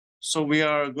So we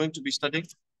are going to be studying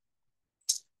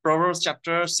Proverbs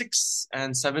chapter 6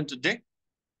 and 7 today.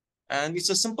 And it's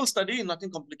a simple study,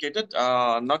 nothing complicated,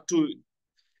 not too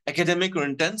academic or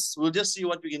intense. We'll just see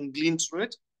what we can glean through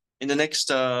it in the next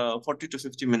 40 to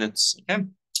 50 minutes. Okay.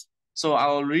 So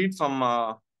I'll read from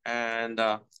and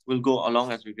we'll go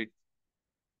along as we read.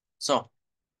 So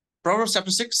Proverbs chapter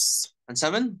 6 and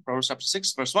 7, Proverbs chapter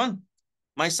 6, verse 1.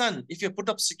 My son, if you have put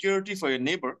up security for your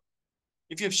neighbor,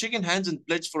 if you have shaken hands and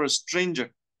pledged for a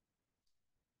stranger,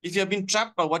 if you have been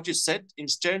trapped by what you said,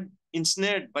 instead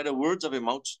ensnared by the words of your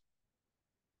mouth.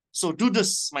 So do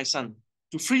this, my son,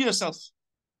 to free yourself,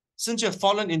 since you have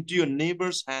fallen into your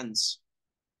neighbor's hands.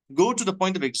 Go to the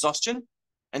point of exhaustion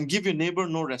and give your neighbor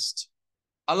no rest.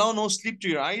 Allow no sleep to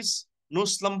your eyes, no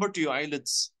slumber to your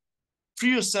eyelids.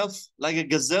 Free yourself like a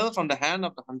gazelle from the hand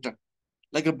of the hunter,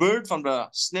 like a bird from the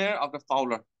snare of the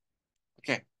fowler.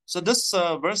 Okay, so this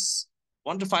verse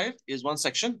 1 to 5 is one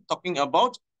section talking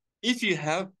about if you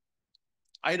have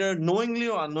either knowingly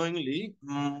or unknowingly,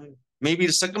 maybe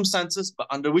the circumstances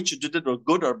under which you did it were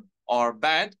good or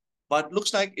bad, but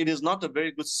looks like it is not a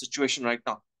very good situation right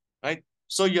now, right?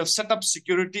 So you have set up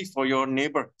security for your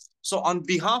neighbor. So on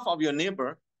behalf of your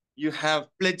neighbor, you have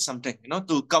pledged something,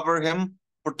 to cover him,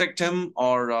 protect him,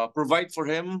 or provide for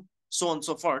him, so on and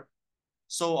so forth.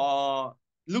 So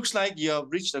looks like you have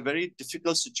reached a very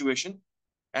difficult situation.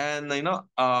 And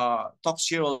talks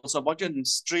here also about your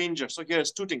stranger. So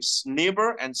here's two things: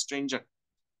 neighbor and stranger.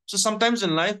 So sometimes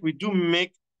in life we do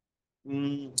make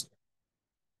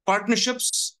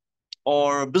partnerships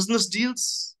or business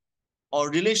deals or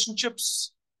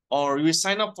relationships, or we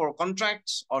sign up for a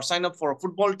contract or sign up for a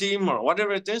football team or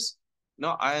whatever it is,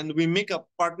 and we make a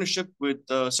partnership with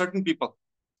certain people.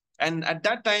 And at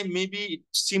that time, maybe it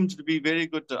seemed to be very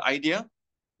good idea,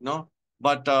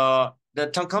 but there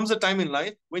comes a time in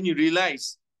life when you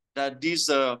realize that these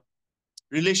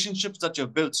relationships that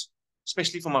you've built,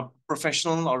 especially from a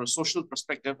professional or a social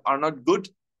perspective, are not good,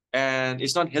 and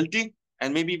it's not healthy,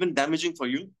 and maybe even damaging for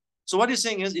you. So what he's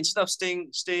saying is, instead of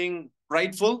staying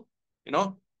prideful,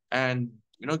 and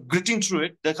gritting through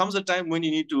it, there comes a time when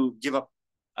you need to give up,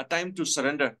 a time to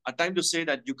surrender, a time to say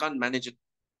that you can't manage it.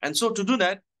 And so to do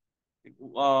that,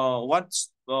 what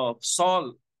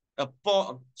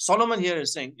Solomon here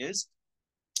is saying is,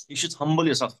 you should humble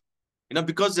yourself,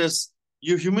 because there's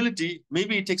your humility.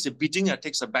 Maybe it takes a beating, it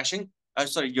takes a bashing.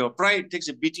 Your pride takes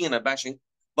a beating and a bashing,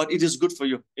 but it is good for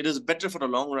you. It is better for the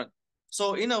long run.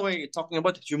 So in a way, talking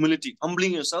about humility,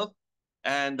 humbling yourself,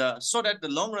 and so that the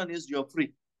long run is you're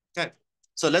free. Okay.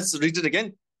 So let's read it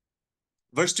again.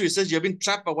 Verse 2, it says, you have been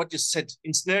trapped by what you said,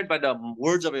 ensnared by the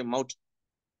words of your mouth.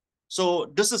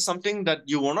 So this is something that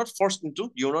you were not forced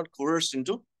into, you were not coerced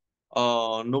into.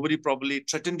 Nobody probably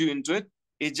threatened you into it.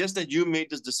 It's just that you made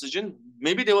this decision.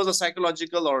 Maybe there was a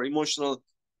psychological or emotional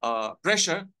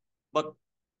pressure, but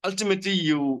ultimately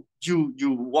you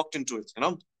walked into it.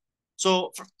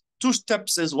 So two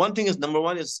steps is, one thing is, number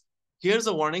one is, here's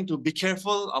a warning to be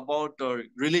careful about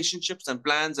relationships and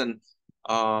plans and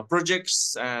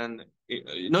projects and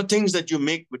things that you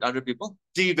make with other people.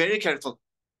 Be very careful.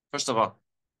 First of all,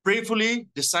 prayerfully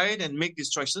decide and make these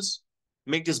choices,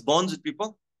 make these bonds with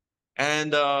people.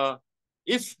 And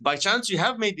if by chance you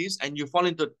have made these and you fall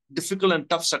into difficult and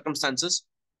tough circumstances,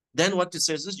 then what it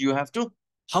says is you have to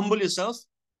humble yourself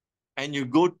and you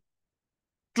go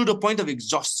to the point of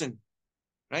exhaustion,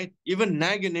 right? Even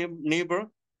nag your neighbor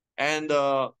and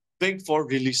beg for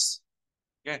release.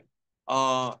 Okay.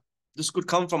 This could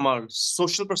come from a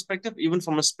social perspective, even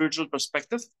from a spiritual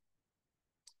perspective.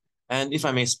 And if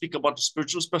I may speak about the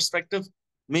spiritual perspective,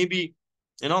 maybe,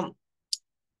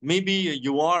 maybe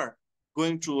you are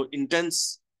going through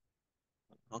intense.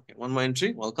 Okay, one more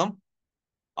entry. Welcome.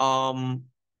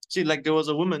 See, like there was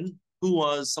a woman who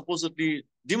was supposedly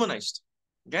demonized.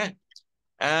 Okay.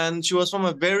 And she was from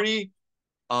a very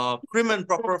prim and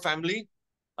proper family,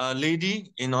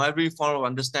 lady in every form of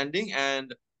understanding.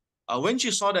 And when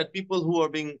she saw that people who are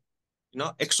being,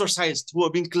 exorcised, who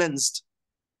are being cleansed,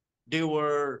 they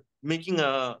were making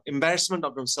a embarrassment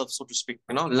of themselves, so to speak,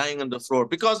 lying on the floor.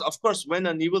 Because of course, when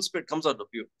an evil spirit comes out of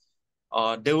you,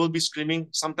 they will be screaming.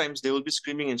 Sometimes they will be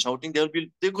screaming and shouting.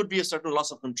 There could be a certain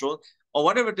loss of control or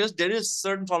whatever it is. There is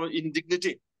certain form of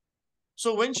indignity.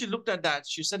 So when she looked at that,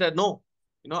 she said that no,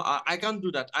 I can't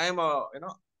do that. I am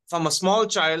from a small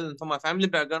child and from a family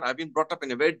background, I've been brought up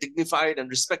in a very dignified and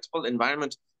respectful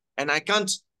environment, and I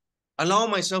can't allow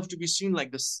myself to be seen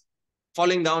like this,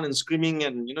 falling down and screaming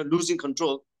and losing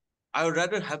control. I would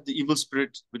rather have the evil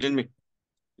spirit within me.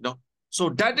 So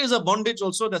that is a bondage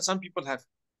also that some people have.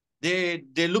 They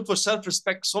look for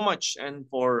self-respect so much and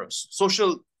for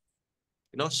social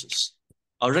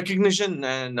recognition,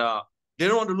 and they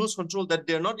don't want to lose control, that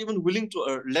they're not even willing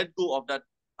to let go of that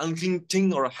unclean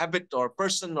thing or a habit or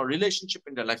person or relationship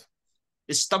in their life.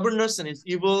 It's stubbornness and it's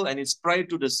evil and it's pride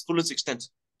to this fullest extent.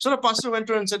 So the pastor went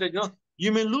to her and said that,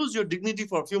 you may lose your dignity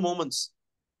for a few moments,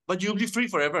 but you'll be free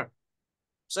forever.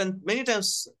 So, and many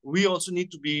times we also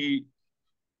need to be,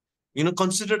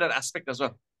 consider that aspect as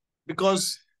well.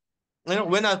 Because, when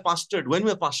we were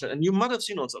pastored, and you might have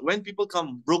seen also, when people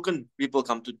come, broken people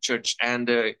come to church and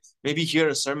maybe hear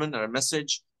a sermon or a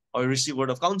message or receive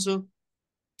word of counsel,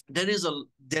 they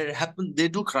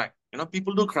do cry.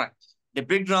 People do cry. They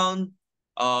break down.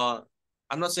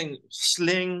 I'm not saying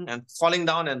sling and falling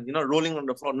down and rolling on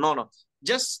the floor. No, no.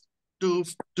 Just to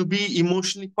be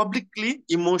publicly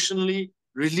emotionally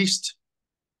released.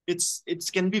 It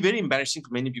can be very embarrassing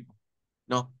for many people.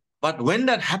 No. But when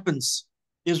that happens,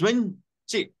 is when,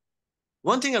 see,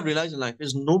 one thing I've realized in life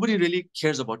is nobody really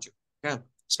cares about you. Yeah.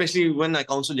 Especially when I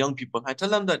counsel young people, I tell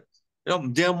them that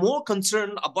they're more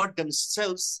concerned about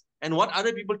themselves and what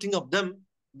other people think of them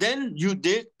than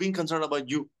they being concerned about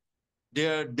you.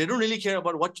 They don't really care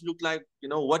about what you look like,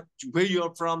 where you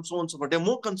are from, so on and so forth. They're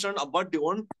more concerned about their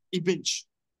own image,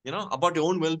 about their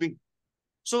own well-being.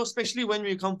 So especially when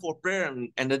we come for prayer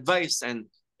and advice and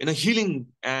healing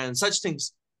and such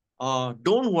things,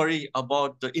 don't worry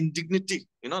about the indignity,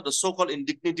 the so-called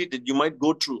indignity that you might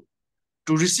go through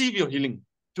to receive your healing,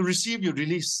 to receive your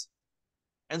release.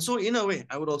 And so in a way,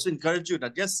 I would also encourage you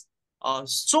that, yes,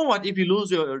 so what if you lose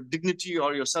your dignity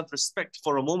or your self-respect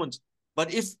for a moment?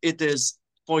 But if it is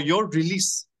for your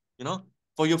release,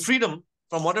 for your freedom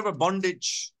from whatever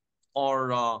bondage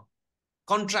or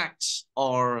contract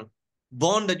or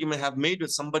bond that you may have made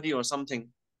with somebody or something,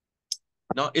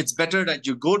 it's better that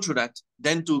you go through that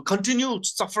than to continue to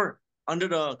suffer under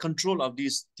the control of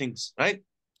these things, right?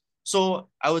 So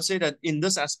I would say that in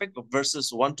this aspect of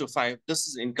verses 1 to 5, this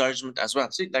is encouragement as well.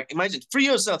 See, like imagine, free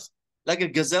yourself like a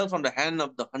gazelle from the hand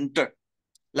of the hunter,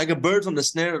 like a bird from the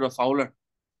snare of the fowler.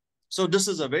 So this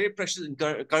is a very precious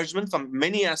encouragement from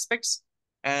many aspects,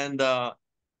 and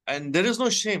there is no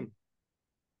shame,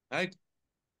 right,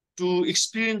 to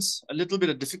experience a little bit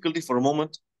of difficulty for a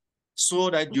moment, so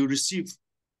that you receive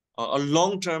a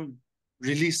long-term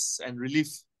release and relief.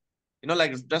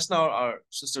 Like just now our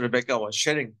sister Rebecca was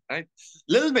sharing, right?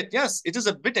 Little bit, yes, it is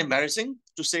a bit embarrassing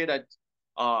to say that,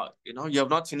 you have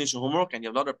not finished your homework and you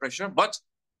have a lot of pressure, but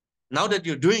now that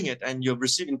you're doing it and you've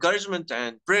received encouragement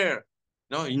and prayer,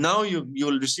 now you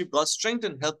will receive God's strength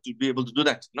and help to be able to do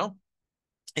that,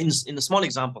 in a small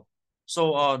example.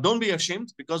 So don't be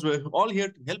ashamed, because we're all here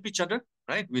to help each other,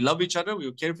 right? We love each other,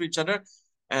 we care for each other,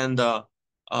 and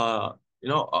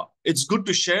it's good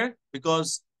to share,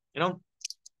 because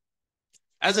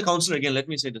as a counselor, again, let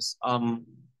me say this.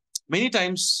 Many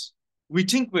times we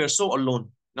think we are so alone.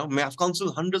 May have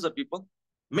counseled hundreds of people.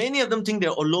 Many of them think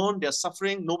they're alone, they're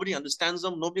suffering, nobody understands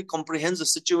them, nobody comprehends the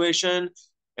situation.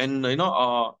 And,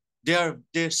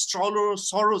 their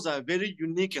sorrows are very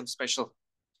unique and special.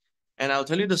 And I'll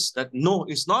tell you this, that no,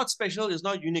 it's not special, it's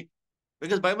not unique.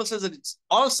 Because the Bible says that it's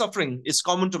all suffering is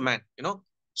common to man,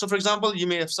 So for example, you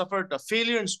may have suffered a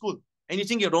failure in school and you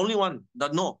think you're the only one.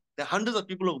 That no, there are hundreds of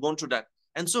people who have gone through that.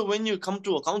 And so when you come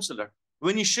to a counselor,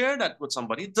 when you share that with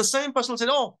somebody, the same person will say,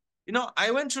 oh,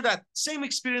 I went through that same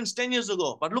experience 10 years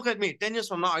ago, but look at me, 10 years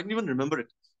from now, I didn't even remember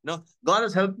it. God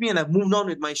has helped me and I've moved on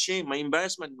with my shame, my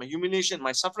embarrassment, my humiliation,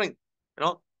 my suffering,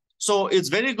 So it's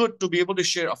very good to be able to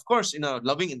share, of course, in a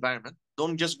loving environment.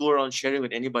 Don't just go around sharing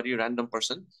with anybody, random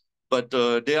person. But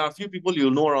there are a few people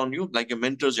you know around you, like your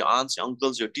mentors, your aunts, your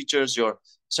uncles, your teachers, your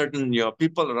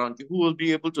people around you, who will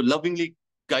be able to lovingly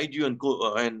guide you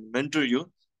and mentor you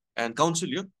and counsel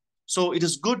you. So it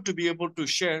is good to be able to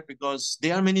share, because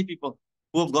there are many people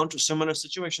who have gone through similar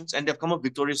situations and they've come up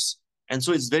victorious. And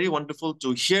so it's very wonderful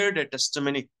to hear their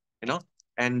testimony,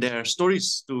 and their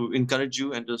stories, to encourage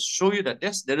you and to show you that,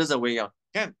 yes, there is a way out.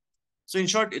 Okay. So in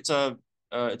short, it's a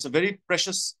very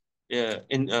precious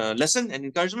lesson and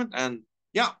encouragement. And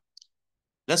yeah,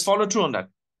 let's follow through on that.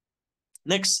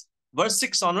 Next, verse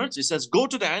 6 onwards, it says, go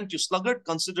to the ant, you sluggard,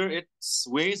 consider its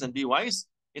ways and be wise.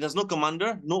 It has no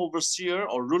commander, no overseer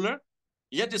or ruler,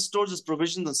 yet it stores its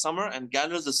provisions in summer and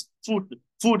gathers its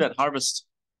food at harvest.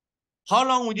 How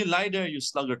long will you lie there, you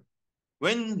sluggard?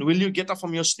 When will you get up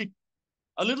from your sleep?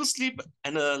 A little sleep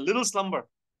and a little slumber,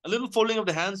 a little folding of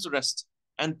the hands to rest,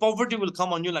 and poverty will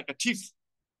come on you like a thief,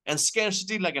 and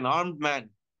scarcity like an armed man.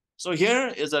 So here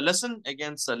is a lesson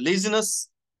against laziness,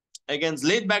 against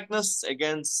laid-backness,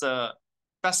 against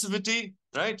passivity,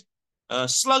 right?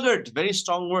 Sluggard, very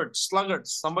strong word, sluggard,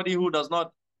 somebody who does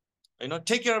not,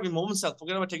 take care of himself,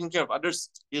 forget about taking care of others.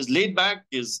 He is laid back,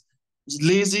 is He's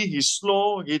lazy, he's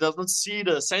slow, he doesn't see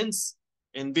the sense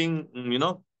in being,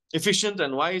 efficient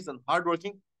and wise and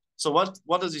hardworking. So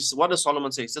what does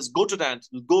Solomon say? He says, go to the ant,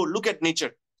 go look at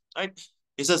nature, right?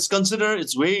 He says, consider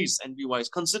its ways and be wise.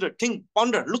 Consider, think,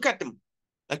 ponder, look at them.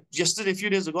 Like yesterday, a few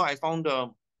days ago, I found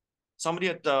somebody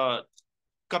had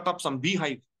cut up some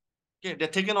beehive. Okay, they're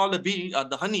taken all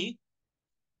the honey,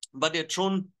 but they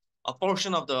thrown a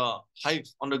portion of the hive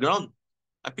on the ground.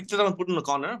 I picked it up and put it in the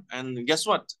corner, and guess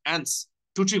what? Ants,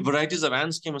 two, three varieties of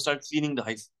ants came and started cleaning the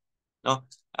hive. Now,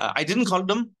 I didn't call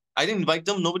them, I didn't invite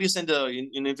them. Nobody sent an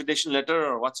invitation letter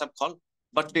or WhatsApp call,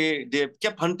 but they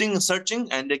kept hunting,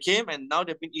 searching, and they came, and now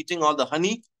they've been eating all the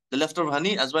honey, the leftover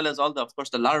honey, as well as all the, of course,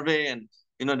 the larvae and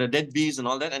the dead bees and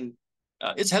all that. And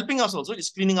it's helping us also. It's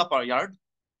cleaning up our yard,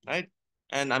 right?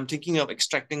 And I'm thinking of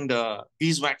extracting the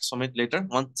beeswax from it later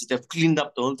once they've cleaned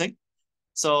up the whole thing.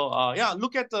 So yeah,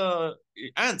 look at the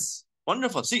ants.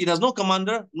 Wonderful. See, it has no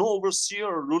commander, no overseer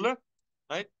or ruler,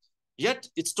 right? Yet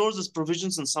it stores its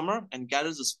provisions in summer and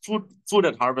gathers its food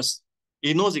at harvest.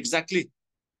 It knows exactly,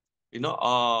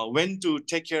 when to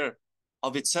take care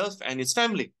of itself and its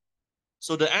family.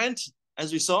 So the ant,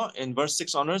 as we saw in verse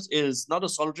 6 onwards, is not a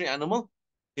solitary animal.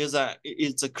 It's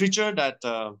a creature that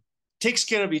takes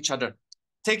care of each other,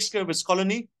 takes care of its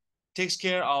colony, takes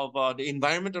care of the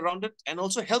environment around it, and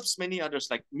also helps many others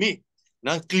like me,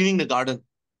 now cleaning the garden.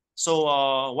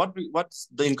 So what's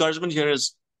the encouragement here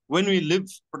is when we live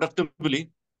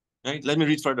productively, right? Let me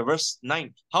read further, verse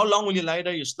 9. How long will you lie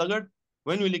there, you sluggard?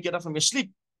 When will you get up from your sleep?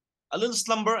 A little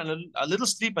slumber and a little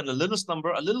sleep and a little slumber,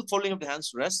 a little folding of the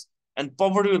hands to rest, and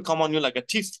poverty will come on you like a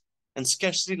thief and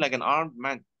scarcely like an armed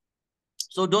man.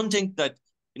 So don't think that,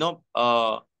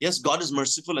 yes, God is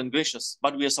merciful and gracious,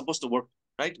 but we are supposed to work,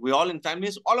 right? We're all in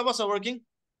families, all of us are working.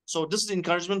 So this is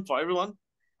encouragement for everyone.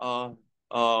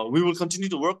 We will continue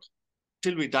to work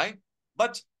till we die,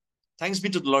 but thanks be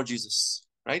to the Lord Jesus,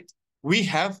 right? We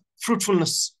have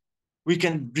fruitfulness. We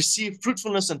can receive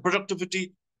fruitfulness and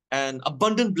productivity and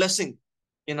abundant blessing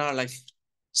in our life,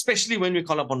 especially when we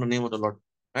call upon the name of the Lord,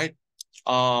 right?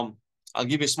 I'll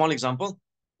give you a small example.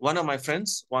 One of my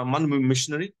friends, one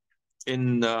missionary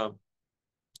in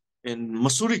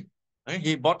Missouri, right?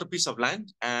 He bought a piece of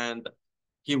land and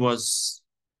he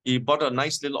bought a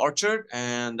nice little orchard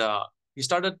and he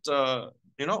started,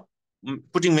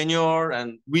 putting manure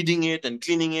and weeding it and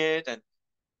cleaning it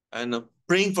and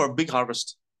praying for a big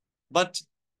harvest. But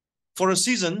for a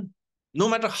season, no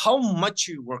matter how much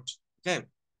he worked, okay,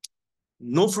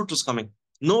 no fruit was coming.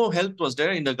 No help was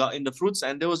there in the fruits,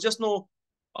 and there was just no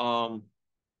um,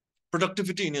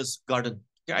 productivity in his garden.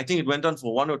 Okay, I think it went on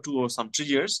for 1 or 2 or some 3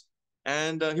 years.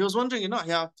 And he was wondering,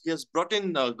 he has brought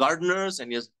in gardeners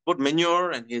and he has put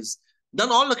manure and he's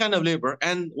done all the kind of labor.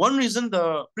 And one reason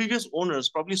the previous owners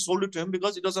probably sold it to him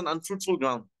because it was an unfruitful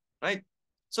ground, right?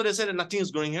 So they said that nothing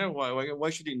is growing here. Why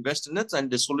should he invest in it?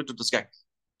 And they sold it to this guy.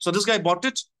 So this guy bought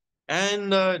it and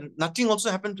nothing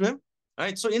also happened to him,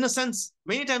 right? So in a sense,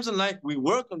 many times in life, we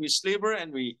work and we labor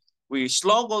and we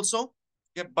slog also,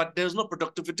 yeah, but there's no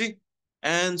productivity.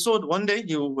 And so one day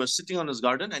he was sitting on his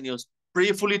garden and he was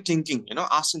prayerfully thinking,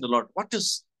 asking the Lord,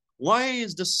 why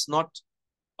is this not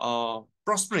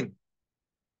prospering?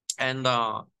 And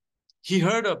he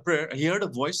heard a prayer, he heard a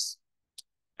voice,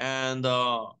 and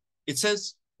it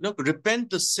says, repent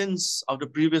the sins of the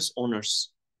previous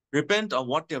owners, repent of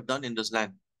what they have done in this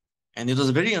land. And it was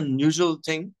a very unusual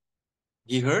thing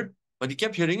he heard, but he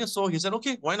kept hearing it. So he said,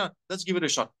 okay, why not? Let's give it a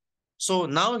shot. So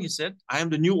now he said, I am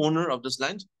the new owner of this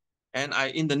land. And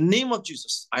in the name of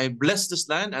Jesus, I bless this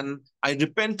land and I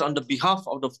repent on the behalf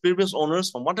of the previous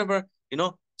owners from whatever,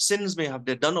 sins may have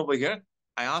they done over here.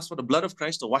 I ask for the blood of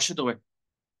Christ to wash it away.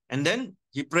 And then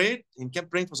he prayed, he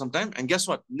kept praying for some time. And guess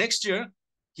what? Next year,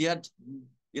 he had,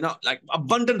 like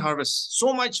abundant harvest.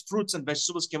 So much fruits and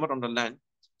vegetables came out on the land.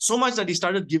 So much that he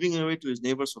started giving away to his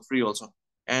neighbors for free also.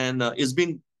 And it's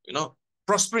been,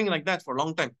 prospering like that for a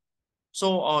long time.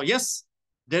 So yes,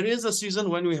 there is a season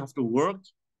when we have to work.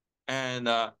 And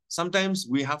sometimes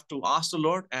we have to ask the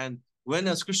Lord. And when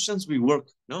as Christians we work,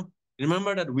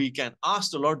 remember that we can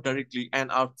ask the Lord directly and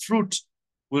our fruit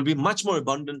will be much more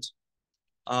abundant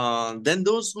than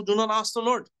those who do not ask the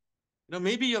Lord.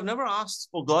 Maybe you've never asked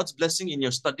for God's blessing in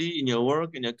your study, in your work,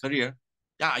 in your career.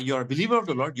 Yeah, you're a believer of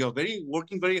the Lord. You're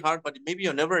working very hard, but maybe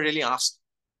you've never really asked.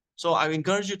 So I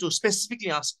encourage you to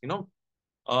specifically ask,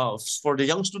 for the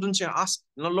young students here, ask,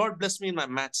 Lord, bless me in my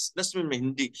maths, bless me in my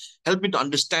Hindi, help me to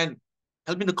understand,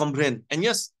 help me to comprehend. And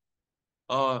yes,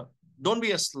 don't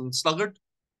be a sluggard,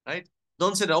 right?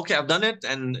 Don't say that, okay, I've done it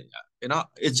and,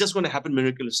 it's just going to happen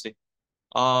miraculously.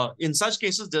 In such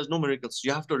cases, there's no miracles.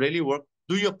 You have to really work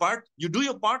Do your part. You do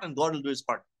your part, and God will do His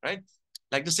part. Right?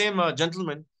 Like the same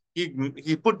gentleman,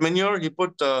 he put manure, he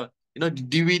put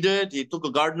de-weeded, he took a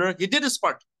gardener, he did his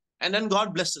part, and then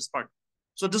God blessed his part.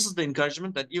 So this is the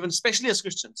encouragement that even especially as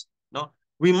Christians,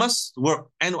 we must work.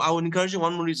 And I will encourage you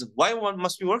one more reason. Why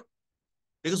must we work?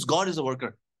 Because God is a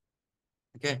worker.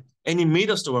 Okay. And He made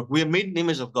us to work. We are made in the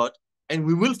image of God, and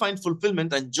we will find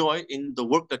fulfillment and joy in the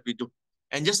work that we do.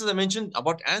 And just as I mentioned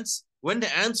about ants, when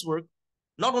the ants work,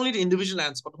 not only the individual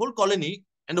ants, but the whole colony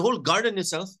and the whole garden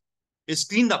itself is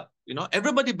cleaned up.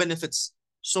 Everybody benefits.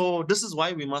 So this is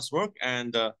why we must work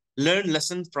and learn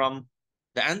lessons from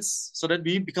the ants so that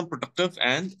we become productive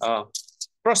and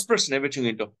prosperous in everything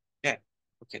we do. Yeah.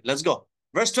 Okay, let's go.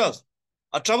 Verse 12.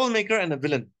 A troublemaker and a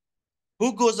villain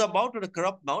who goes about with a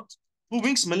corrupt mouth, who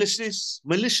winks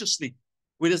maliciously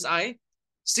with his eye,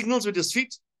 signals with his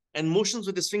feet, and motions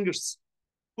with his fingers,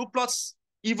 who plots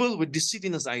evil with deceit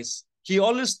in his eyes. He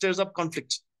always stirs up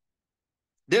conflict.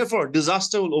 Therefore,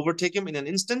 disaster will overtake him in an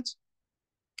instant.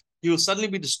 He will suddenly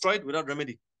be destroyed without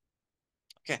remedy.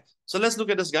 Okay, so let's look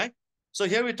at this guy. So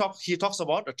here he talks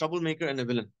about a troublemaker and a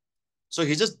villain. So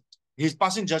he's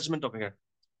passing judgment over here.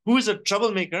 Who is a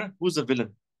troublemaker? Who is a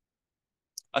villain?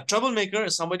 A troublemaker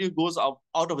is somebody who goes out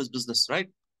of his business, right?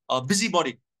 A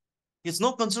busybody. It's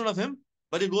no concern of him,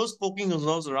 but he goes poking his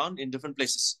nose around in different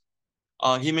places.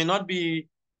 He may not be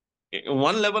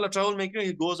one level a troublemaker.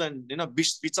 He goes and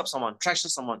beats up someone,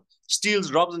 trashes someone,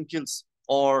 steals, robs, and kills.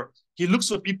 Or he looks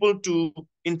for people to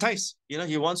entice.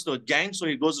 He wants to gang, so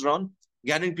he goes around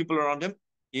gathering people around him.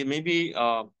 He maybe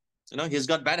he's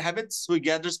got bad habits, so he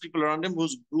gathers people around him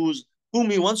whom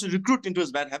he wants to recruit into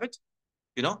his bad habit.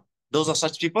 Those are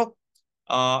such people.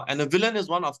 And a villain is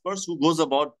one, of course, who goes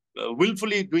about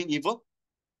willfully doing evil.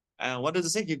 And what does it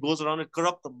say? He goes around and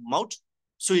corrupt the mouth.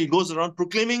 So he goes around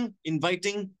proclaiming,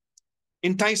 inviting,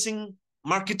 enticing,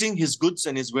 marketing his goods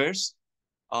and his wares,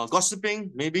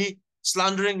 gossiping, maybe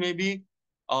slandering, maybe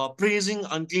praising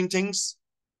unclean things,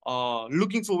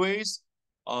 looking for ways.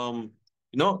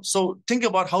 So think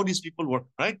about how these people work,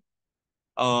 right?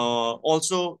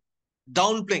 Also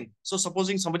downplaying. So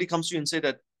supposing somebody comes to you and say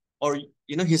that, or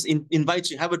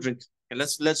invites you, have a drink. Okay,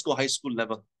 let's go high school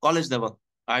level, college level.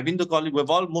 I've been to college.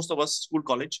 Most of us school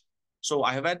college. So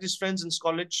I have had these friends in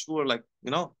college who are like,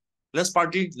 let's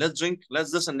party, let's drink,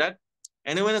 let's this and that.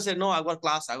 And then when I said no, I got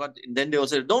class, then they will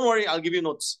say, don't worry, I'll give you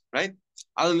notes, right?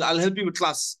 I'll help you with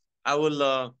class. I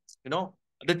will,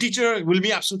 the teacher will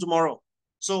be absent tomorrow.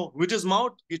 So with his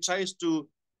mouth, he tries to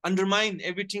undermine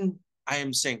everything I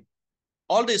am saying.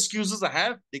 All the excuses I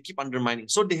have, they keep undermining.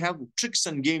 So they have tricks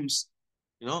and games,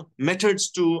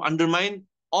 methods to undermine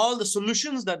all the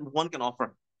solutions that one can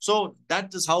offer. So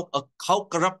that is how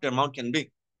corrupt their mouth can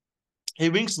be. He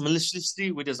winks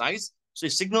maliciously with his eyes. So he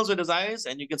signals with his eyes,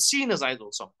 and you can see in his eyes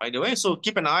also, by the way. So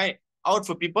keep an eye out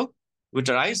for people with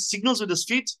their eyes, signals with his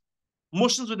feet,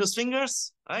 motions with his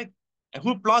fingers, right? And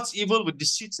who plots evil with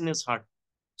deceits in his heart.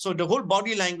 So the whole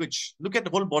body language, look at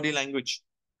the whole body language.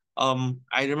 I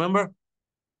remember,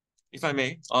 if I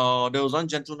may, there was one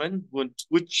gentleman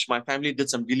which my family did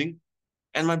some dealing.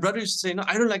 And my brother used to say, no,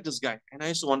 I don't like this guy. And I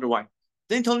used to wonder why.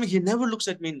 Then he told me he never looks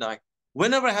at me in the eye.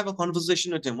 Whenever I have a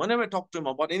conversation with him, whenever I talk to him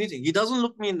about anything, he doesn't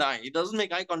look me in the eye. He doesn't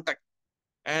make eye contact.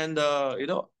 And,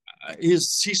 he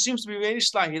seems to be very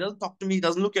sly. He doesn't talk to me. He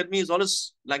doesn't look at me. He's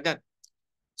always like that.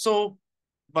 So,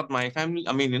 but my family,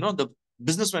 the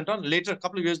business went on. Later, a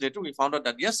couple of years later, we found out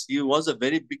that, yes, he was a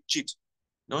very big cheat.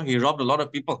 He robbed a lot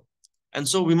of people. And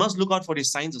so we must look out for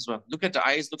these signs as well. Look at the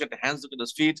eyes, look at the hands, look at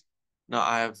the feet. Now,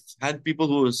 I've had people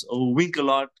who wink a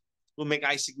lot, who make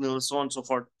eye signals, so on and so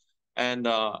forth. And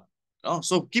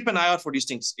so keep an eye out for these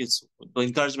things. It's the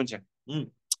encouragement here.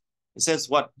 It says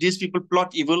what? These people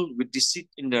plot evil with deceit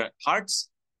in their hearts.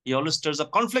 He always stirs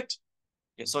up conflict.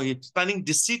 Okay, so he's planning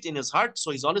deceit in his heart.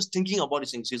 So he's always thinking about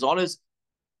these things. He's always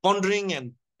pondering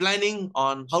and planning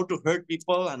on how to hurt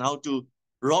people and how to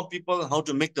rob people, how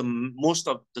to make the most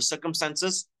of the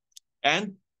circumstances.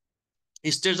 And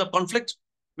he stirs up conflict,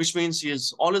 which means he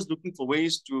is always looking for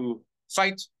ways to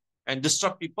fight and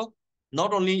disrupt people,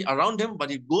 not only around him, but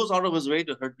he goes out of his way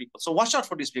to hurt people. So watch out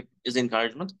for these people is the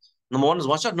encouragement. Number one is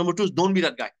watch out. Number two is don't be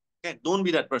that guy. Okay, don't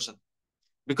be that person.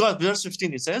 Because verse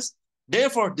 15, it says,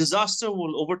 therefore disaster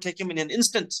will overtake him in an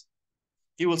instant.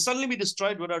 He will suddenly be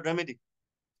destroyed without remedy.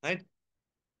 Right?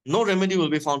 No remedy will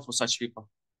be found for such people.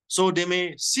 So they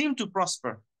may seem to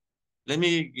prosper. Let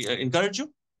me encourage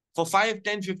you. For 5,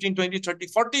 10, 15, 20, 30,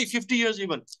 40, 50 years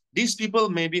even, these people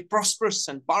may be prosperous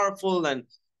and powerful and,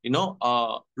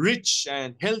 rich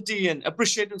and healthy and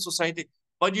appreciated in society.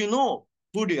 But you know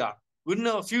who they are. Within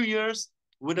a few years,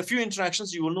 with a few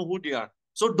interactions, you will know who they are.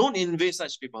 So don't invade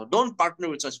such people. Don't partner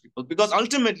with such people, because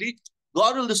ultimately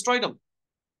God will destroy them.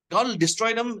 God will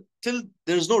destroy them till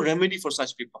there is no remedy for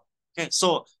such people. Okay,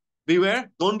 so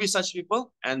beware, don't be such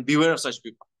people, and beware of such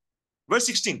people. Verse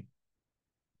 16.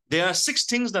 There are 6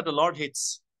 things that the Lord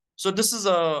hates. So this is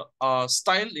a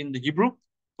style in the Hebrew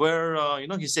where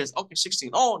he says, okay,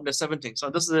 16. Oh, there's 7 things. So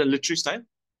this is a literary style.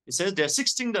 He says there are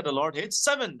 6 things that the Lord hates,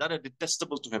 7 that are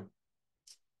detestable to him.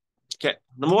 Okay.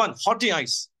 Number 1, haughty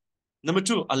eyes. Number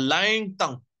 2, a lying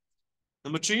tongue.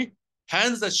 Number 3,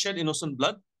 hands that shed innocent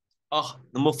blood.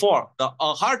 Number 4,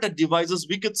 a heart that devises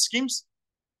wicked schemes.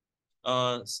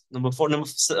 Uh, number 4, number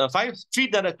 5,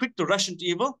 feet that are quick to rush into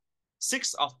evil.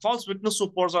 6, a false witness who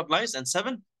pours out lies. And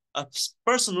 7, a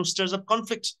person who stirs up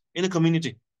conflict in a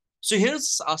community. So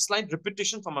here's a slight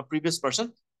repetition from a previous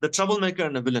person, the troublemaker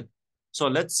and the villain.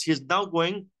 So he's now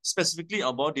going specifically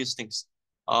about these things.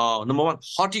 Number 1,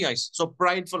 haughty eyes. So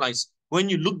prideful eyes. When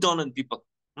you look down on people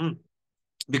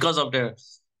because of their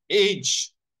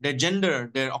age, their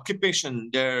gender, their occupation,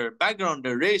 their background,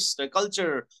 their race, their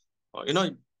culture,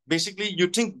 basically you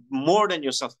think more than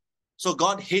yourself. So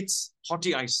God hates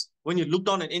haughty eyes when you look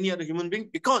down at any other human being,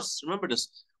 because remember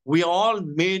this, we are all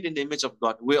made in the image of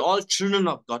God. We're all children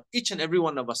of God. Each and every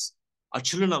one of us are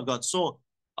children of God. So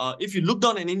if you look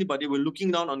down at anybody, we're looking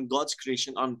down on God's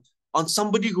creation, on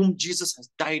somebody whom Jesus has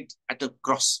died at the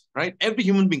cross, right? Every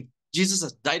human being, Jesus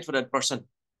has died for that person.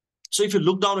 So if you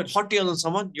look down at haughty eyes on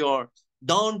someone, you're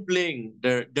downplaying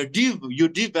you're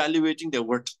devaluating their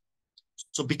worth.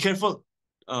 So be careful.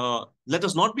 Let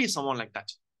us not be someone like that.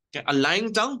 Okay? A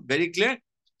lying tongue, very clear,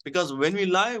 because when we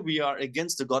lie, we are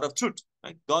against the God of truth.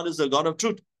 Right? God is the God of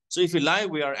truth. So if we lie,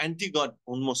 we are anti-God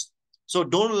almost. So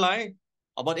don't lie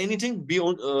about anything.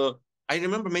 I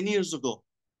remember many years ago,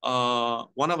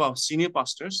 one of our senior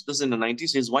pastors, this is in the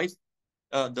 90s, his wife,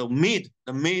 the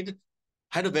maid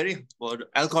had a very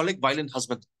alcoholic, violent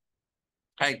husband.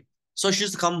 Right. So she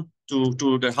used to come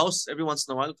to the house every once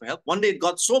in a while for help. One day it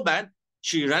got so bad,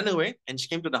 she ran away and she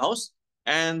came to the house,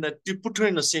 and they put her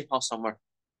in a safe house somewhere.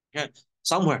 Yeah,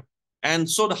 somewhere. And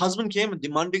so the husband came and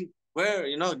demanding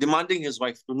his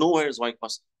wife to know where his wife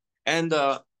was. And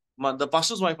the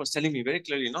pastor's wife was telling me very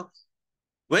clearly,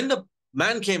 when the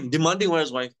man came demanding where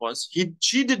his wife was,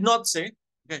 she did not say,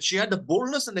 okay, she had the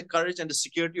boldness and the courage and the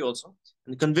security also,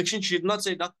 and the conviction. She did not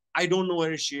say, no, I don't know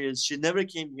where she is. She never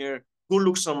came here. Go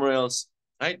look somewhere else.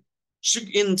 Right?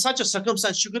 In such a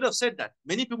circumstance, she could have said that.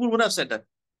 Many people would have said that.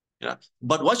 Yeah.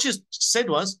 But what she said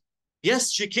was,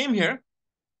 yes, she came here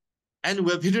and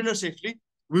we have hidden her safely.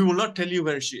 We will not tell you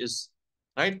where she is.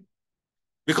 Right?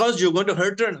 Because you're going to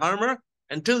hurt her and harm her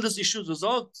until this issue is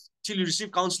resolved, till you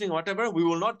receive counseling, whatever. We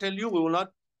will not tell you. We will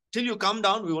not, till you come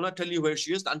down, we will not tell you where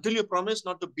she is until you promise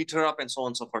not to beat her up and so on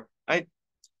and so forth. Right?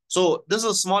 So this is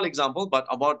a small example, but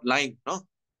about lying. No?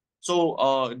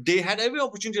 So they had every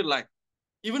opportunity to lie,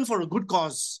 even for a good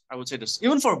cause. I would say this,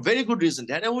 even for a very good reason,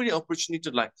 they had every opportunity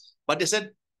to lie, but they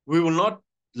said, we will not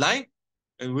lie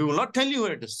and we will not tell you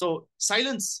where it is. So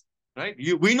silence, right?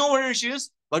 We know where she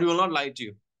is, but we will not lie to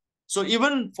you. So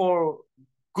even for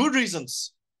good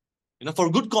reasons, for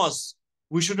good cause,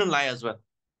 we shouldn't lie as well,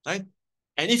 right?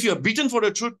 And if you are beaten for the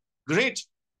truth, great.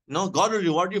 God will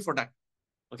reward you for that.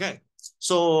 Okay.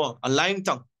 So a lying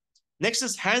tongue. Next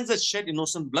is hands that shed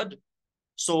innocent blood.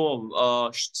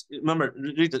 So remember,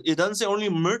 it doesn't say only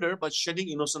murder, but shedding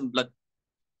innocent blood.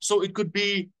 So it could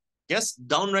be, yes,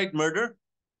 downright murder,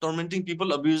 tormenting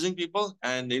people, abusing people,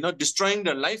 and destroying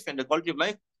their life and the quality of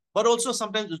life. But also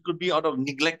sometimes it could be out of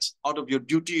neglect, out of your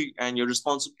duty and your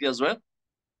responsibility as well.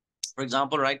 For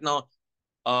example, right now,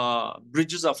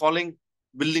 bridges are falling,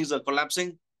 buildings are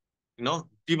collapsing,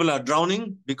 people are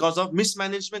drowning because of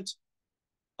mismanagement,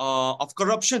 of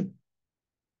corruption,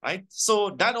 right?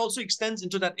 So that also extends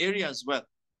into that area as well.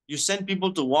 You send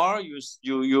people to war, you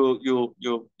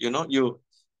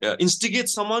instigate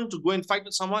someone to go and fight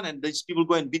with someone, and these people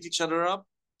go and beat each other up.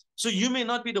 So you may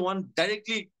not be the one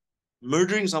directly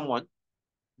murdering someone,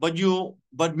 but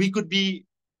we could be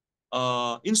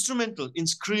instrumental in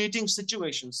creating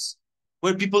situations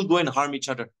where people go and harm each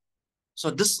other. So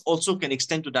this also can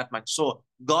extend to that much. So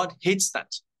God hates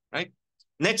that, right?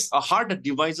 Next, a heart that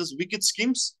devises wicked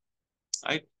schemes,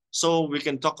 right? So we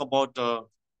can talk about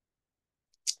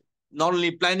not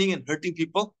only planning and hurting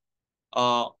people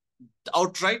uh,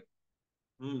 outright,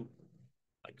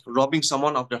 like robbing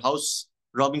someone of their house,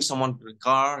 robbing someone of their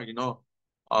car,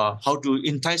 how to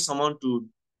entice someone to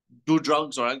do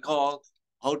drugs or alcohol,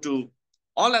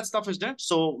 all that stuff is there.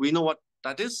 So we know what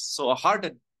that is. So a heart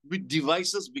that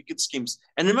devises wicked schemes.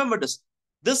 And remember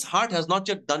this heart has not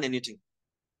yet done anything.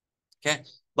 Okay.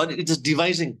 But it is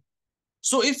devising.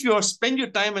 So if you spend your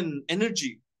time and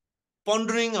energy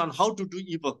pondering on how to do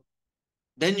evil,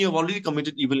 then you have already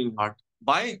committed evil in heart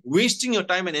by wasting your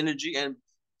time and energy and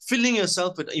filling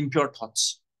yourself with impure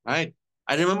thoughts. Right?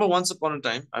 I remember once upon a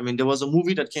time, I mean, there was a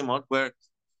movie that came out where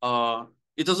uh,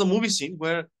 it was a movie scene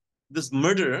where this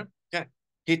murderer, okay,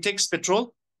 he takes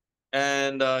petrol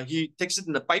and he takes it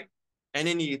in the pipe, and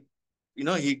then he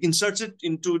inserts it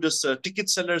into this ticket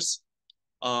seller's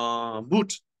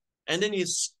boot, and then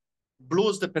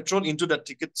blows the petrol into the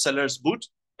ticket seller's boot,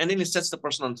 and then he sets the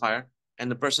person on fire,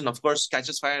 and the person, of course,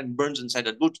 catches fire and burns inside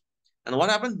that boot. And what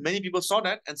happened? Many people saw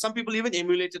that, and some people even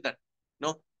emulated that.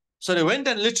 So they went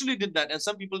and literally did that, and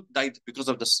some people died because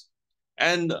of this.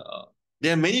 And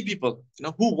there are many people,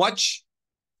 who watch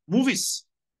movies,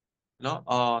 not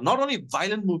only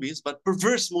violent movies, but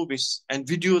perverse movies and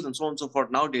videos and so on and so forth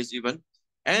nowadays even.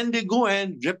 And they go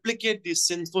and replicate these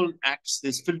sinful acts,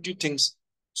 these filthy things.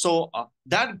 So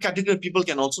that category of people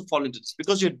can also fall into this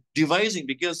because you're devising,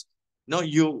 because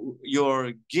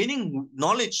you're gaining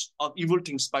knowledge of evil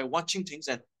things by watching things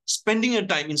and spending your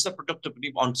time instead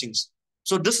productively on things.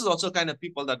 So this is also kind of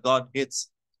people that God hates.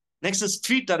 Next is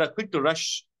feet that are quick to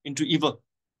rush into evil.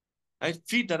 Right?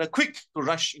 Feet that are quick to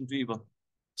rush into evil.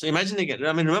 So imagine again,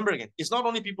 I mean, remember again, it's not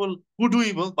only people who do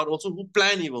evil, but also who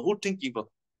plan evil, who think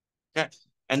evil. Okay.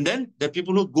 And then there are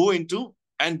people who go into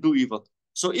and do evil.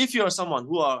 So if you are someone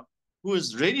who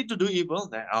is ready to do evil,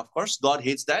 then of course God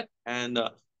hates that, and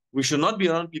we should not be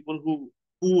around people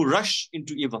who rush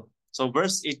into evil. So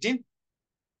verse 18,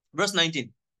 verse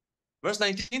 19, verse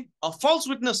 19, a false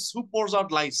witness who pours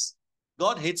out lies.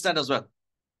 God hates that as well.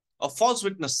 A false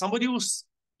witness, somebody who's,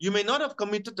 you may not have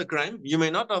committed the crime, you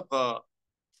may not have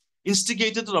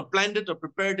instigated it or planned it or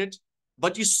prepared it,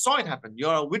 but you saw it happen.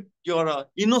 You're a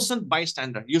innocent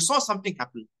bystander. You saw something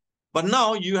happen, but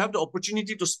now you have the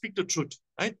opportunity to speak the truth,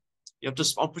 right? You have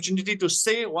this opportunity to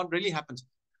say what really happened.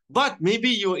 But maybe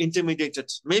you're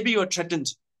intimidated, maybe you're threatened,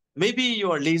 maybe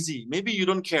you are lazy, maybe you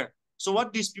don't care. So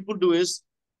what these people do is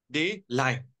they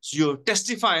lie. So you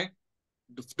testify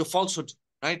the falsehood,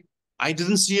 right? I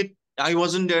didn't see it. I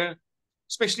wasn't there.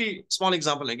 Especially small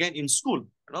example again in school.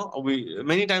 We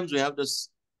many times we have this,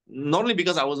 not only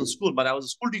because I was in school, but I was a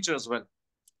school teacher as well,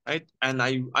 right? And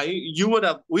we would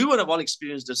have all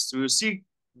experienced this. We would see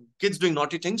kids doing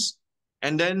naughty things,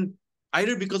 and then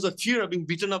either because of fear of being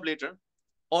beaten up later,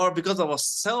 or because of a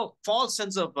false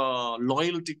sense of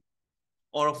loyalty,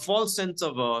 or a false sense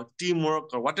of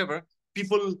teamwork or whatever,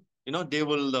 people, they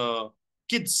will,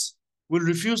 kids will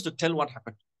refuse to tell what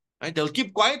happened, right? They'll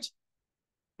keep quiet,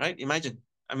 right? Imagine,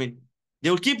 I mean, they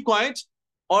will keep quiet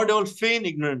or they will feign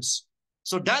ignorance.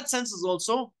 So that sense is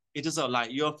also, it is a lie.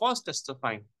 You are false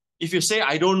testifying. If you say,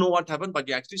 I don't know what happened, but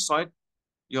you actually saw it,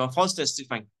 you are false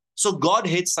testifying. So God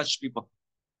hates such people,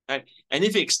 right? And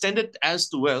if you extend it as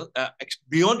to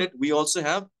beyond it, we also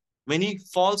have many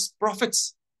false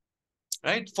prophets,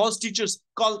 right? False teachers,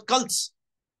 called cults.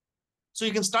 So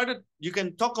you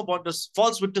can talk about this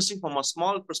false witnessing from a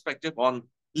small perspective on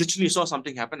literally you saw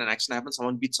something happen, an accident happened,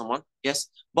 someone beat someone, yes.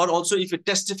 But also if you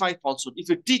testify falsehood, if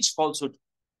you teach falsehood,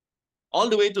 all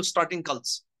the way to starting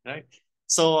cults, right?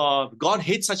 So God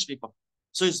hates such people.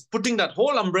 So he's putting that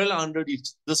whole umbrella under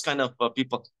this kind of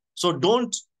people. So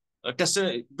don't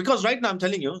testify, because right now I'm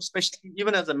telling you, especially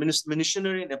even as a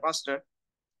missionary and a pastor,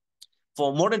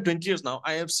 for more than 20 years now,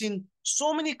 I have seen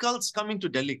so many cults coming to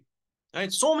Delhi,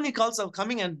 right? So many cults are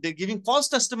coming and they're giving false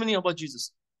testimony about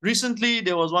Jesus. Recently,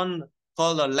 there was one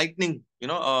called Lightning.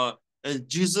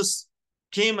 Jesus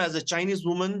came as a Chinese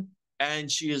woman and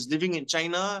she is living in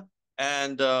China.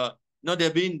 And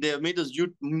they made this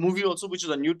movie also, which is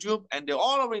on YouTube, and they're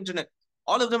all over the internet.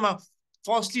 All of them are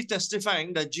falsely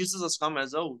testifying that Jesus has come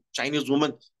as a Chinese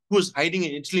woman who is hiding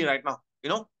in Italy right now.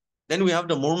 Then we have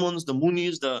the Mormons, the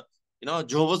Moonies, the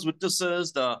Jehovah's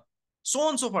Witnesses, the so on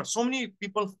and so forth. So many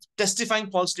people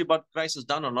testifying falsely about Christ is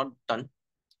done or not done,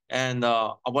 and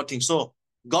about things. So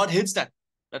God hates that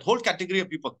whole category of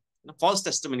people, false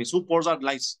testimonies, who pours out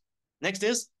lies. Next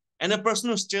is, and a person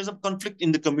who stirs up conflict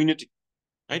in the community,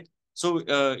 right? So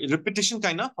repetition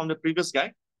kind of from the previous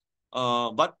guy,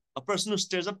 but a person who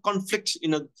stirs up conflict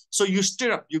so you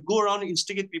stir up, you go around and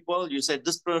instigate people. You say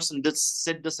this person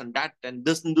said this and that, and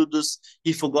this and do this,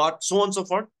 he forgot, so on and so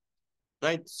forth,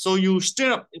 right? So you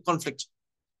stir up conflict.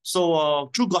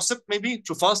 So through gossip, maybe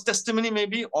through false testimony,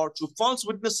 maybe, or through false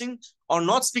witnessing, or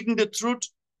not speaking the truth,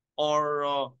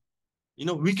 or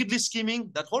wickedly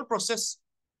scheming, that whole process.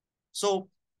 So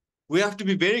we have to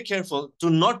be very careful to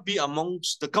not be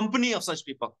amongst the company of such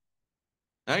people,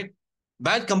 right?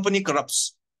 Bad company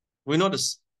corrupts. We know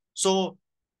this. So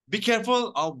be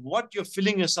careful of what you're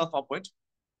filling yourself up with.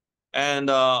 and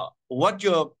what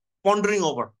you're pondering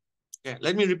over. Okay,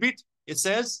 let me repeat. It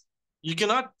says you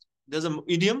cannot. There's an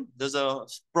idiom. There's a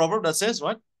proverb that says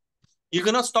what? You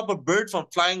cannot stop a bird from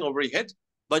flying over your head,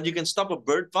 but you can stop a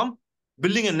bird from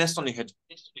building a nest on your head.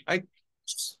 Right?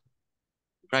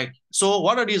 Right. So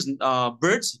what are these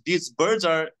birds? These birds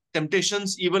are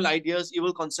temptations, evil ideas,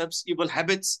 evil concepts, evil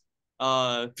habits,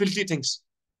 filthy things.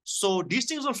 So these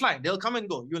things will fly. They'll come and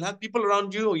go. You'll have people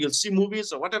around you, or you'll see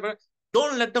movies or whatever.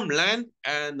 Don't let them land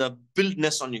and build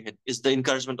nests on your head. Is the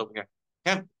encouragement over here.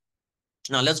 Okay.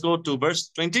 Now let's go to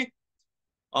verse 20.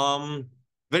 Um,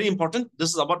 Very important. This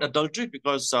is about adultery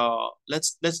because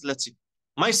let's see.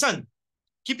 My son,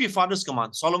 keep your father's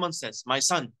command. Solomon says, my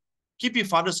son, keep your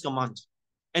father's command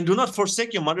and do not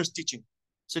forsake your mother's teaching.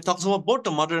 So it talks about both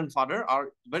the mother and father are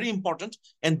very important.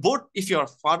 And both, if you're a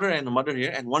father and a mother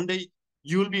here, and one day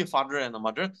you will be a father and a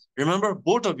mother, remember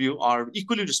both of you are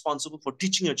equally responsible for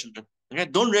teaching your children. Okay,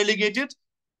 don't relegate it.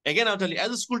 Again, I'll tell you,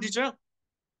 as a school teacher,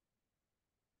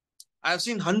 I've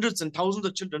seen hundreds and thousands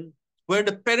of children where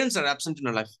the parents are absent in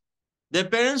their life. Their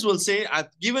parents will say, I've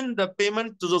given the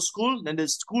payment to the school, and the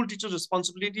school teacher's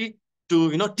responsibility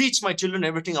to teach my children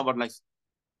everything about life.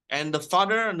 And the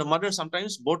father and the mother,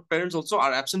 sometimes both parents also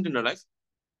are absent in their life.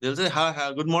 They'll say,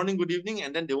 good morning, good evening,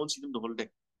 and then they won't see them the whole day.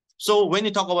 So when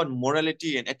you talk about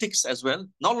morality and ethics as well,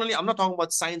 not only I'm not talking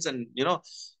about science and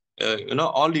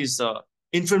all these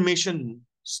information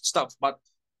stuff, but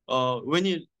when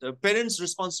the parents'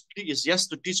 responsibility is yes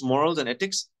to teach morals and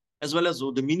ethics, as well as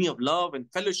the meaning of love and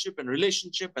fellowship and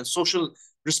relationship and social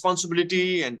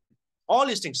responsibility and all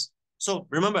these things. So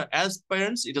remember, as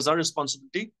parents, it is our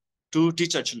responsibility to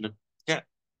teach our children. Okay.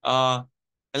 And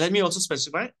let me also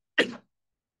specify.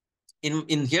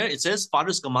 In here, it says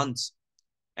father's commands,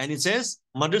 and it says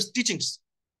mother's teachings.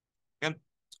 Okay.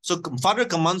 So father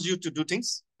commands you to do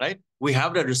things, right? We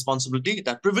have that responsibility,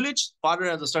 that privilege. Father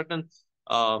has a certain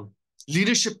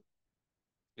leadership.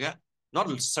 Yeah,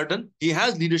 not certain. He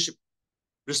has leadership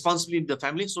responsibility in the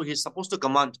family, so he's supposed to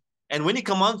command. And when he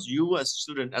commands, you as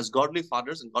children, as godly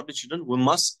fathers and godly children, we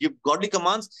must give godly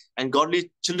commands, and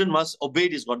godly children must obey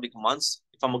these godly commands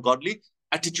from a godly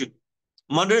attitude.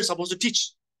 Mother is supposed to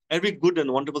teach every good and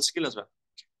wonderful skill as well.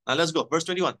 Now let's go. Verse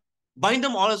 21. Bind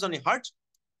them always on your heart,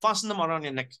 fasten them around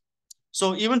your neck.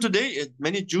 So even today,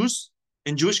 many Jews,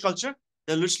 in Jewish culture,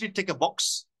 they'll literally take a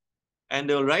box and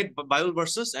they will write Bible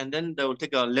verses, and then they will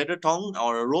take a leather tongue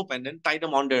or a rope and then tie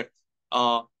them on their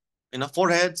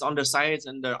foreheads, on their sides,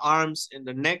 and their arms, in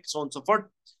their neck, so on and so forth.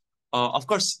 Of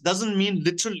course, doesn't mean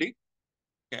literally,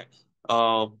 okay,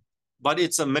 but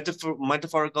it's a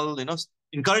metaphorical,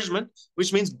 encouragement,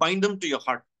 which means bind them to your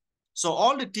heart. So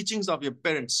all the teachings of your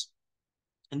parents,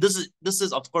 and this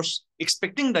is of course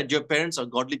expecting that your parents are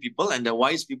godly people and they're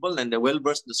wise people and they're well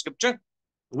versed in the scripture,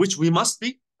 which we must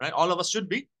be, right? All of us should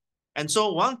be. And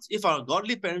so once, if our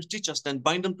godly parents teach us, then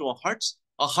bind them to our hearts.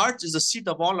 Our heart is the seat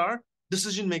of all our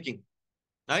decision making,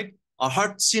 right? Our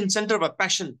heart, center of our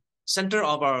passion, center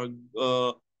of our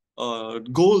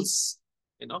goals,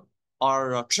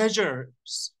 our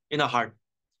treasures in our heart.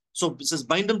 So it says,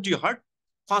 bind them to your heart,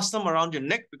 fasten them around your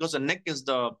neck, because the neck is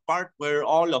the part where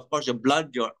all, of course, your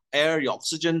blood, your air, your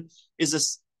oxygen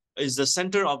is the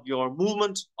center of your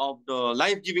movement, of the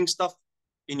life-giving stuff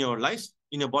in your life,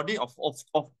 in your body,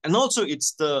 and also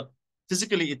it's the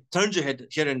physically, it turns your head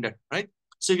here and there, right?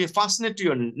 So if you fasten it to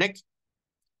your neck,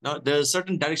 now there's a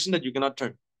certain direction that you cannot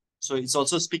turn. So it's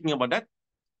also speaking about that.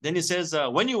 Then he says,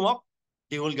 when you walk,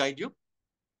 they will guide you.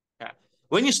 Yeah.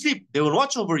 When you sleep, they will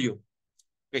watch over you.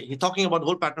 Okay, he's talking about the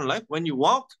whole pattern of life. When you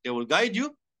walk, they will guide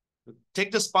you.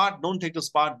 Take this part, don't take this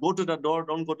part. Go to the door,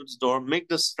 don't go to this door. Make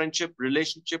this friendship,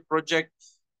 relationship, project,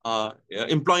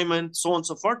 employment, so on and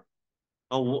so forth.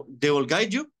 They will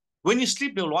guide you. When you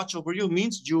sleep, they will watch over you.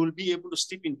 Means you will be able to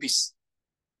sleep in peace.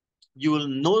 You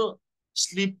will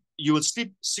you will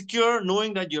sleep secure,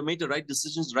 knowing that you made the right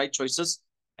decisions, right choices,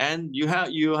 and you're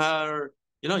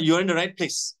in the right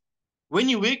place. When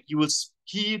you wake,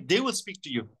 they will speak to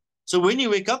you. So when you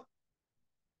wake up,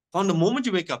 from the moment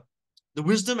you wake up, the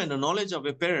wisdom and the knowledge of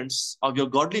your parents, of your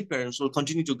godly parents, will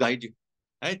continue to guide you,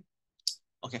 right?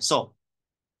 Okay, so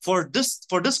for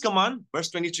this command,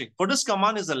 verse 23, for this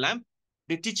command is a lamp,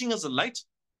 they're teaching us a light.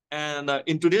 And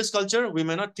in today's culture, we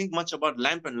may not think much about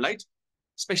lamp and light,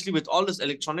 especially with all this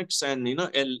electronics and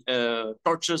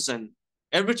torches and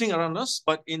everything around us.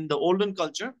 But in the olden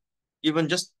culture, even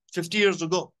just 50 years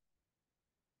ago,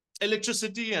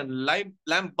 electricity and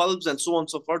lamp bulbs and so on and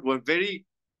so forth were very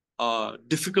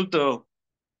difficult to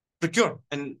procure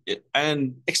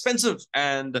and expensive.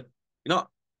 And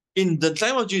in the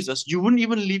time of Jesus, you wouldn't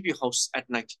even leave your house at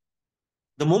night.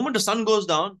 The moment the sun goes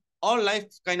down, All life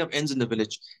kind of ends in the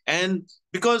village. And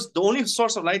because the only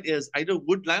source of light is either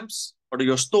wood lamps or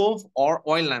your stove or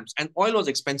oil lamps, and oil was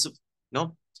expensive, you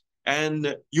know,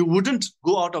 and you wouldn't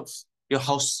go out of your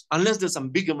house unless there's some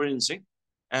big emergency.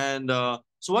 And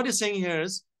so what he's saying here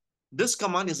is this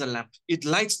command is a lamp. It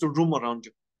lights the room around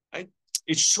you, right?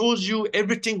 It shows you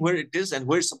everything where it is and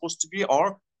where it's supposed to be,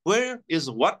 or where is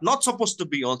what not supposed to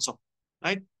be also,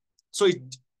 right? So it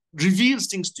reveals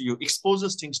things to you,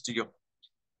 exposes things to you.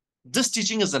 This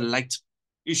teaching is a light.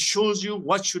 It shows you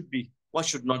what should be, what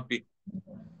should not be.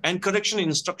 And correction and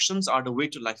instructions are the way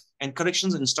to life. And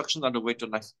corrections and instructions are the way to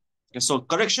life. Okay, so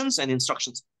corrections and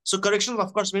instructions. So corrections,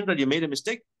 of course, mean that you made a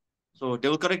mistake. So they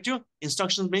will correct you.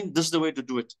 Instructions mean this is the way to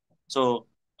do it. So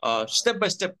step by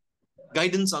step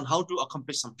guidance on how to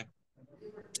accomplish something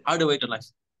are the way to life.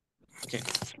 Okay.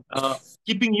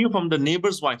 Keeping you from the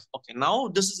neighbor's wife. Okay. Now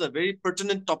this is a very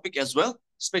pertinent topic as well,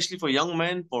 especially for young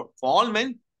men, for all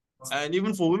men, and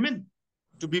even for women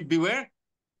to beware.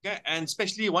 Okay. And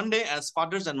especially one day as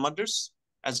fathers and mothers,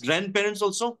 as grandparents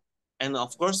also, and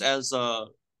of course as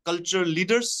cultural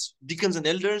leaders, deacons and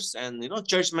elders, and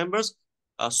church members,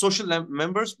 social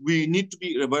members, we need to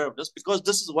be aware of this, because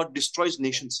this is what destroys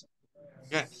nations.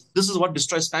 Yeah, this is what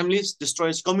destroys families,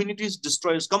 destroys communities,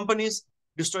 destroys companies,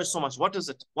 destroys so much. What is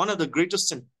it? One of the greatest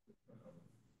sin.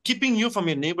 Keeping you from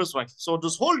your neighbor's wife. So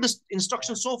this whole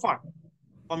instruction so far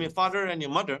from your father and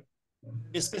your mother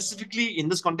is specifically in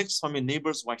this context from your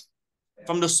neighbor's wife.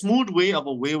 From the smooth way of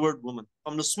a wayward woman.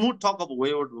 From the smooth talk of a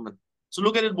wayward woman. So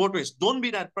look at it both ways. Don't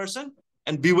be that person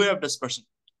and beware of this person.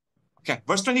 Okay,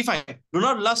 verse 25. Do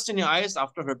not lust in your eyes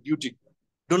after her beauty.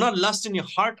 Do not lust in your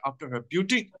heart after her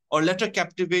beauty, or let her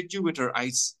captivate you with her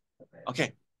eyes.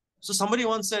 Okay. So somebody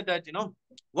once said that,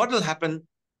 what will happen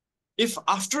if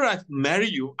after I marry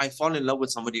you, I fall in love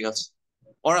with somebody else,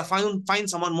 or I find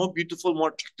someone more beautiful, more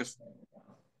attractive.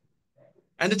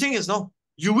 And the thing is, no,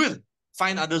 you will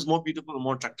find others more beautiful,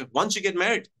 more attractive once you get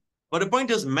married. But the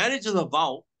point is, marriage is a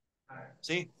vow.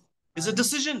 See, it's a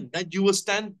decision that you will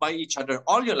stand by each other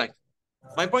all your life.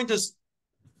 My point is,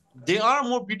 they are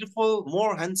more beautiful,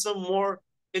 more handsome, more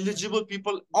eligible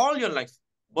people all your life.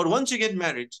 But once you get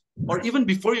married, or even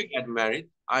before you get married,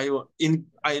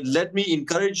 let me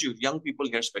encourage you, young people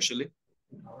here especially,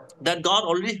 that God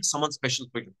already has someone special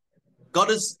for you. God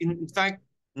is, in fact,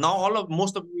 now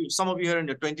most of you, some of you here in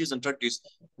your 20s and 30s,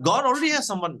 God already has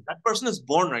someone. That person is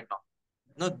born right now.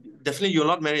 No, definitely you'll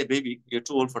not marry a baby. You're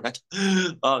too old for that.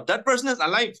 That person is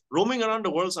alive, roaming around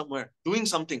the world somewhere, doing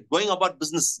something, going about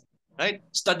business, right?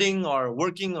 Studying or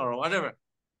working or whatever.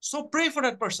 So pray for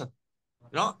that person,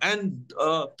 and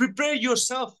prepare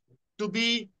yourself to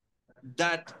be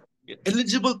that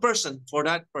eligible person for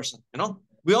that person.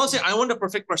 We all say, I want a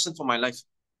perfect person for my life.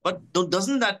 But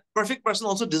doesn't that perfect person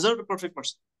also deserve a perfect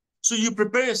person? So you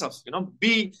prepare yourself,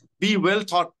 be well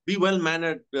taught, be well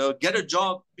mannered, get a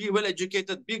job, be well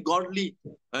educated, be godly,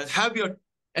 have your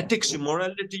ethics, your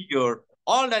morality, your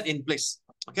all that in place.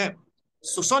 Okay.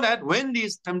 So that when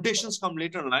these temptations come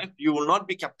later in life, you will not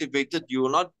be captivated, you will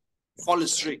not fall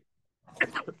astray.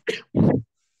 Okay,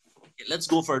 let's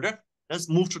go further. Let's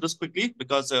move through this quickly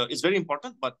because it's very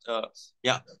important. But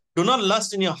yeah, do not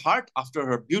lust in your heart after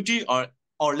her beauty,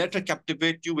 or let her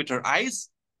captivate you with her eyes,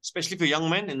 especially for young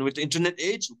men and with the internet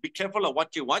age. Be careful of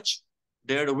what you watch.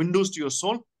 They're the windows to your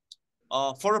soul.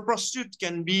 For a prostitute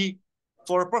can be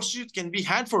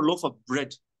had for a loaf of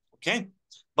bread. Okay,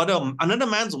 but another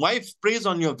man's wife preys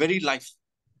on your very life.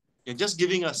 You're just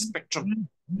giving a spectrum,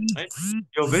 right?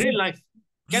 Your very life.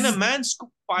 Can a man scoop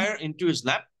fire into his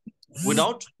lap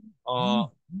without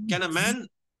can a man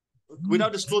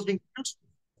without his clothes being burnt?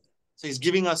 So he's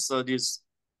giving us these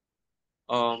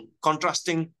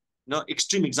contrasting,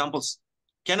 extreme examples.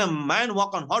 Can a man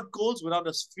walk on hot coals without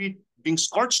his feet being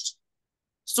scorched?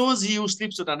 So is he who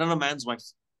sleeps with another man's wife.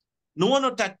 No one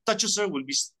who touches her will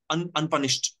be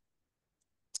unpunished.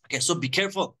 Okay, so be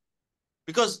careful,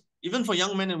 because even for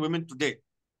young men and women today,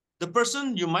 the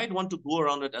person you might want to go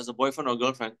around with as a boyfriend or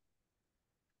girlfriend,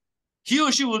 he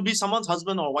or she will be someone's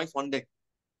husband or wife one day,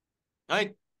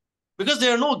 right? Because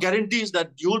there are no guarantees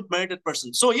that you'll marry that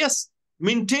person. So yes,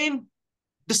 maintain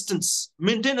distance,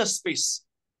 maintain a space.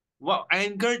 Well, I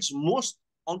encourage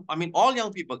all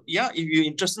young people. Yeah, if you're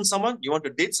interested in someone, you want to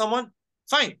date someone,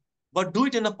 fine, but do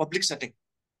it in a public setting.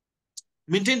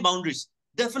 Maintain boundaries,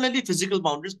 definitely physical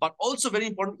boundaries, but also very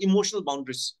important, emotional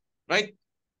boundaries, right?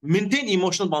 Maintain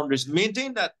emotional boundaries,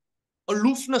 maintain that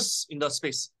aloofness in the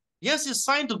space. Yes, it's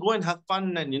fine to go and have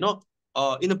fun and, in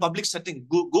a public setting,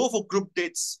 go for group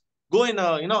dates, go in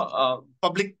a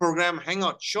public program, hang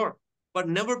out, sure, but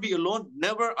never be alone.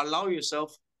 Never allow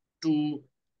yourself to,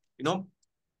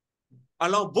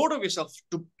 allow both of yourself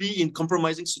to be in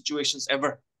compromising situations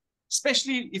ever,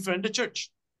 especially if you're in the church.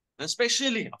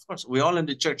 Especially, of course, we're all in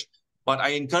the church, but I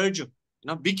encourage you,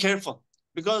 be careful,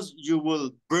 because you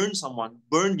will burn someone,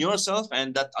 burn yourself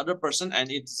and that other person,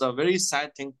 and it's a very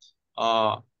sad thing,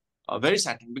 a very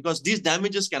sad thing, because these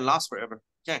damages can last forever.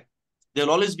 Okay, there'll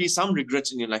always be some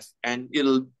regrets in your life, and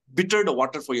it'll bitter the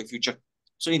water for your future.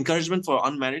 So encouragement for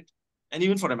unmarried, and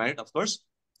even for the married, of course.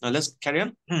 Now let's carry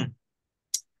on.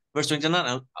 Verse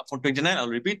 29, from 29, I'll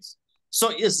repeat. So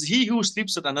is he who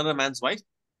sleeps with another man's wife.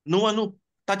 No one who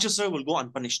touches her will go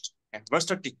unpunished. Okay. Verse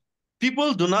 30.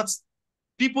 People do not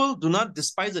people do not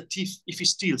despise a thief if he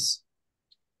steals,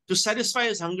 to satisfy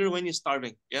his hunger when he's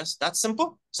starving. Yes, that's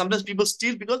simple. Sometimes people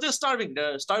steal because they're starving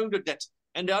to death,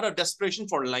 and they are out of desperation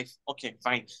for life. Okay,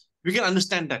 fine. We can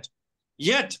understand that.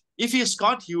 Yet, if he is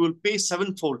caught, he will pay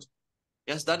sevenfold.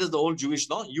 Yes, that is the old Jewish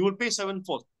law. You will pay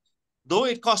sevenfold, though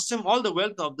it costs him all the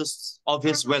wealth of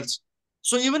his wealth.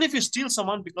 So even if you steal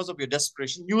someone because of your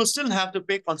desperation, you will still have to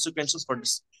pay consequences for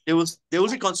this. There will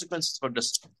be consequences for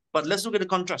this. But let's look at the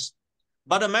contrast.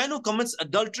 But a man who commits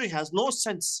adultery has no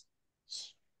sense,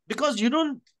 because you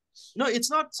don't. No,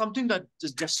 it's not something that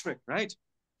is desperate, right?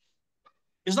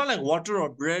 It's not like water or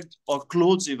bread or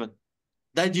clothes even,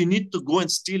 that you need to go and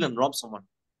steal and rob someone.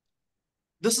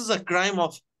 This is a crime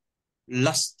of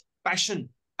lust, passion,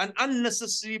 an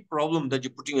unnecessary problem that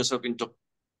you're putting yourself into.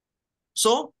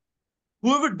 So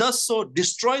whoever does so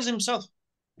destroys himself,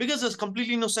 because there's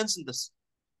completely no sense in this.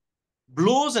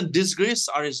 Blows and disgrace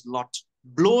are his lot.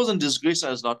 Blows and disgrace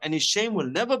are his lot, and his shame will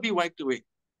never be wiped away.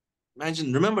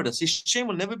 Imagine, remember this, his shame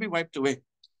will never be wiped away.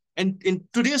 And in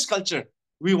today's culture,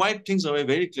 we wipe things away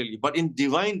very clearly. But in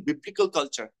divine biblical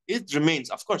culture, it remains.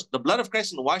 Of course, the blood of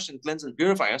Christ will wash and cleanse and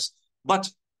purify us. But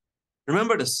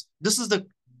remember this. This is the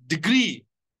degree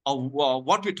of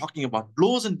what we're talking about.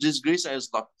 Blows and disgrace are his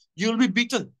lot. You'll be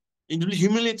beaten. You'll be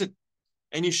humiliated.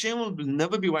 And your shame will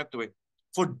never be wiped away.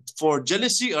 For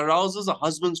jealousy arouses a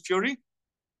husband's fury,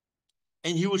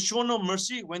 and he will show no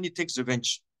mercy when he takes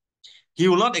revenge. He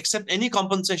will not accept any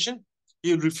compensation.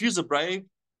 He will refuse a bribe,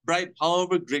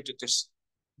 however great it is.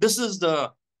 This is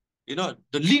the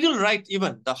legal right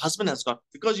even the husband has got,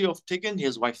 because you have taken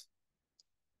his wife.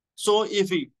 So if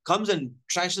he comes and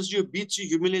trashes you, beats you,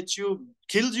 humiliates you,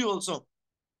 kills you also,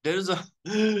 there is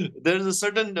a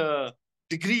certain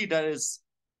degree that is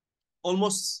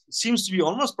seems to be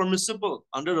almost permissible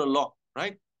under the law,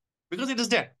 right? Because it is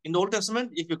there. In the Old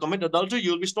Testament, if you commit adultery,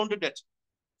 you will be stoned to death.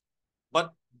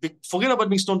 But forget about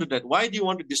being stoned to death. Why do you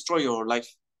want to destroy your life?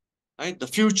 Right? The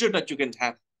future that you can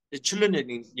have, the children that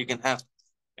you can have.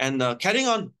 And carrying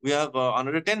on, we have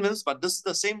another 10 minutes, but this is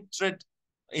the same thread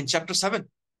in chapter 7.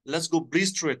 Let's go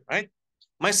breeze through it, right?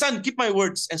 My son, keep my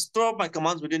words and store up my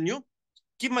commands within you.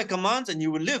 Keep my commands and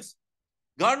you will live.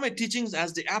 Guard my teachings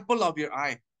as the apple of your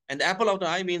eye. And the apple of the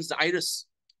eye means the iris,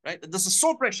 right? This is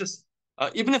so precious.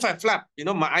 Even if I flap,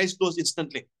 my eyes close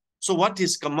instantly. So what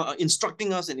he's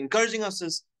instructing us and encouraging us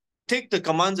is, take the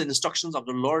commands and instructions of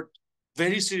the Lord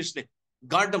very seriously.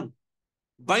 Guard them.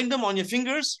 Bind them on your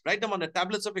fingers. Write them on the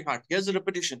tablets of your heart. Here's the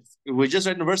repetition. We just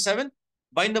read in verse 7.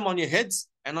 Bind them on your heads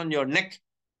and on your neck.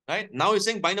 Right? Now he's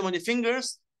saying bind them on your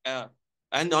fingers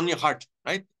and on your heart.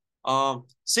 Right?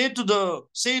 Say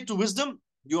to wisdom,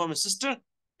 you are my sister,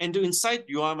 and to insight,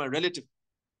 you are my relative.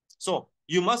 So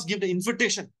you must give the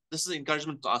invitation. This is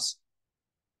encouragement to us.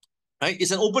 Right?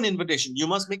 It's an open invitation. You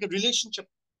must make a relationship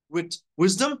with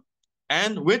wisdom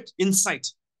and with insight.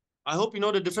 I hope you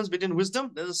know the difference between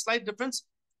wisdom. There's a slight difference.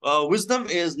 Wisdom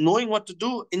is knowing what to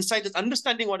do. Insight is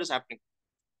understanding what is happening.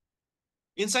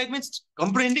 Insight means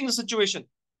comprehending the situation.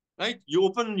 Right? You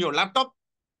open your laptop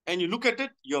and you look at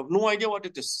it. You have no idea what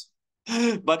it is.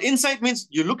 But insight means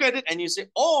you look at it and you say,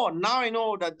 oh, now I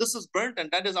know that this is burnt and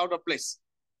that is out of place.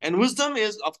 And wisdom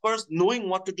is, of course, knowing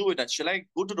what to do with that. Shall I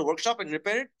go to the workshop and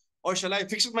repair it? Or shall I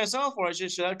fix it myself? Or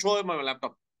shall I throw it on my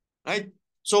laptop? Right?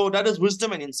 So that is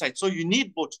wisdom and insight. So you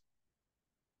need both.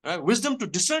 Right? Wisdom to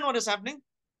discern what is happening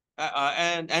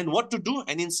and what to do.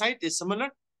 And insight is similar.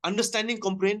 Understanding,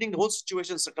 comprehending the whole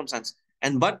situation, circumstance.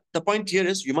 But the point here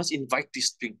is you must invite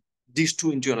these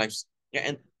two into your lives. Yeah,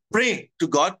 and pray to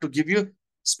God to give you,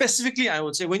 specifically, I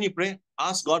would say, when you pray,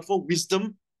 ask God for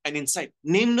wisdom and insight.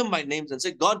 Name them by names and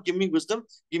say, God, give me wisdom,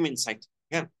 give me insight.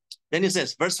 Yeah. Then he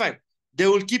says, verse 5, they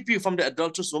will keep you from the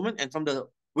adulterous woman and from the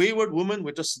wayward woman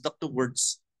with the seductive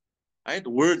words. Right?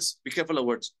 Words, be careful of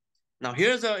words. Now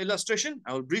here's an illustration.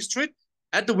 I will breeze through it.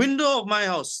 At the window of my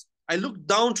house, I looked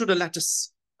down through the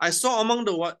lattice. I saw among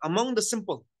the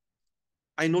simple.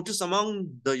 I noticed among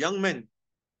the young men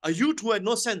a youth who had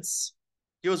no sense.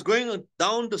 He was going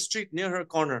down the street near her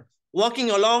corner, walking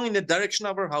along in the direction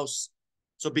of her house.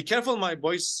 So be careful, my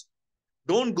boys.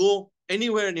 Don't go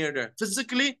anywhere near there,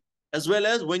 physically as well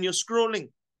as when you're scrolling.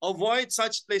 Avoid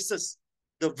such places,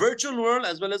 the virtual world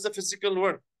as well as the physical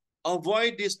world.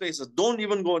 Avoid these places. Don't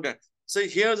even go there. So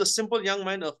here's a simple young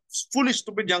man, a foolish,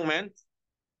 stupid young man,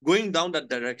 going down that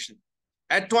direction.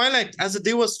 At twilight, as the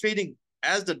day was fading,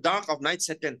 as the dark of night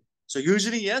set in. So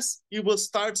usually, yes, evil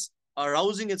starts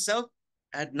arousing itself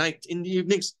at night, in the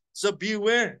evenings. So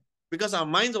beware, because our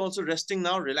minds are also resting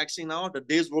now, relaxing now. The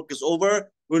day's work is over.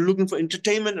 We're looking for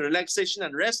entertainment, relaxation,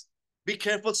 and rest. Be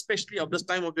careful, especially of this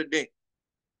time of the day.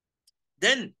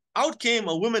 Then out came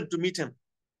a woman to meet him,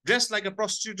 dressed like a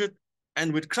prostitute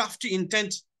and with crafty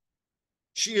intent.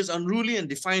 She is unruly and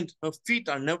defiant. Her feet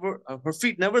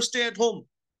never stay at home.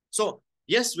 So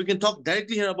yes, we can talk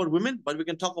directly here about women, but we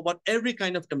can talk about every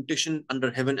kind of temptation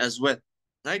under heaven as well,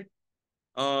 right?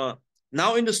 Uh,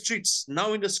 Now in the streets,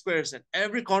 now in the squares, and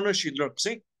every corner she lurks.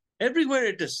 See, everywhere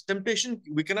it is temptation.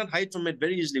 We cannot hide from it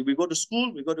very easily. We go to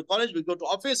school, we go to college, we go to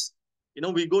office.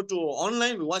 We go to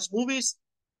online, we watch movies.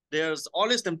 There's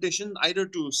always temptation either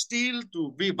to steal, to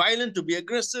be violent, to be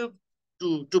aggressive,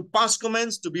 to pass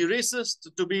comments, to be racist,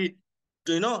 to be,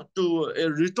 to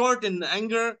retort in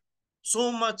anger.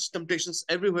 So much temptations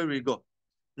everywhere we go.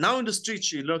 Now in the street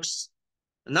she lurks.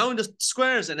 Now in the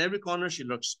squares and every corner she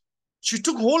lurks. She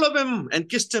took hold of him and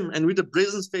kissed him, and with a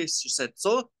brazen face, she said.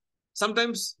 So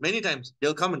sometimes, many times,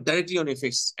 they'll come directly on your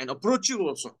face and approach you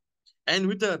also. And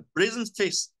with a brazen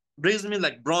face, brazen means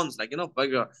like bronze, like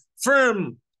like a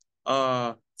firm,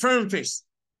 firm face,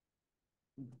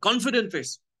 confident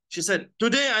face. She said,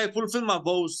 "Today I fulfill my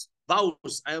vows.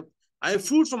 Vows. I have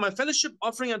food from my fellowship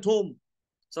offering at home."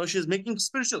 So she's making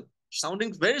spiritual,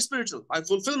 sounding very spiritual. I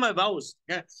fulfill my vows.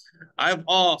 Yeah. I have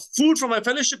food from my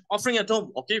fellowship offering at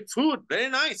home. Okay, food, very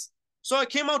nice. So I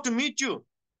came out to meet you.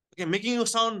 Okay, making you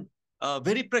sound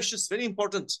very precious, very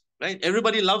important, right?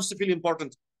 Everybody loves to feel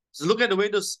important. So look at the way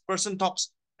this person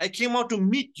talks. I came out to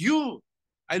meet you.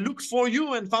 I looked for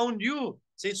you and found you.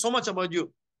 Say so much about you.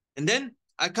 And then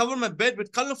I covered my bed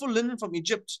with colorful linen from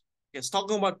Egypt. It's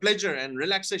talking about pleasure and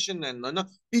relaxation and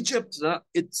Egypt.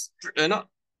 It's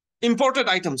imported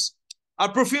items. I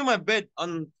perfume my bed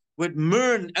with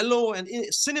myrrh, aloe, and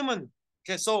cinnamon.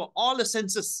 Okay, so all the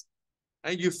senses.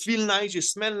 Right? You feel nice, you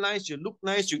smell nice, you look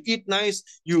nice, you eat nice,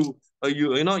 you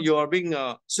are being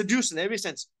seduced in every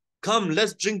sense. Come,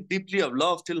 let's drink deeply of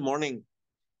love till morning.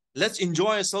 Let's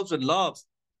enjoy ourselves with love.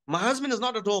 My husband is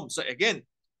not at home, so again,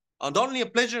 not only a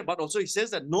pleasure, but also he says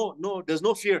that no, there's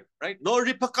no fear, right? No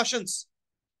repercussions.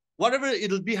 Whatever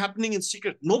it'll be happening in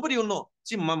secret, nobody will know.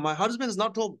 See, my husband is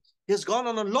not home. He's gone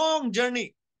on a long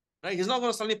journey, right? He's not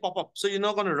going to suddenly pop up, so you're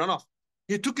not going to run off.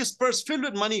 He took his purse filled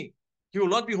with money. He will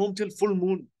not be home till full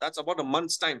moon. That's about a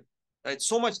month's time, right?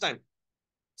 So much time.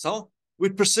 So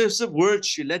with persuasive words,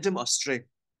 she led him astray.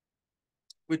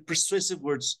 With persuasive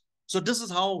words. So this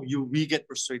is how we get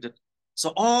persuaded.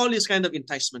 So all this kind of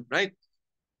enticement, right?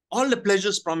 All the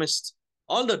pleasures promised,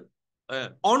 all the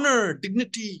honor,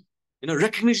 dignity,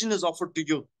 recognition is offered to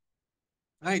you,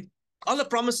 right? All the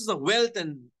promises of wealth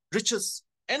and riches,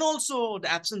 and also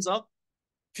the absence of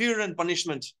fear and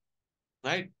punishment,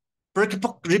 right?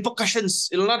 Repercussions,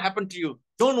 it will not happen to you.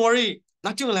 Don't worry,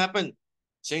 nothing will happen.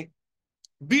 See,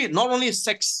 be it not only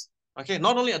sex, okay,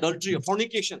 not only adultery or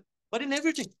fornication, but in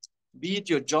everything. Be it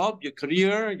your job, your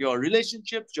career, your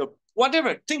relationships, your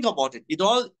whatever. Think about it. It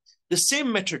all the same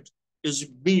method is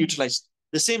being utilized.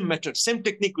 The same method, same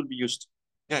technique will be used.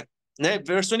 Yeah.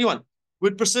 Verse 21.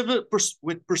 With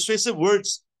persuasive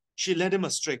words, she led him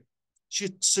astray. She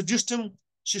seduced him.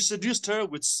 She seduced her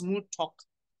with smooth talk.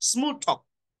 Smooth talk.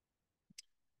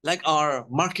 Like our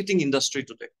marketing industry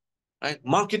today, right?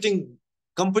 Marketing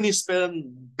companies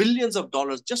spend billions of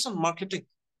dollars just on marketing.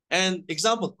 And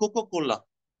example, Coca-Cola.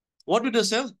 What do they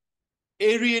sell?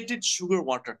 Aerated sugar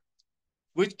water,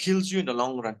 which kills you in the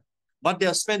long run. But they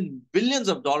have spent billions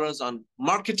of dollars on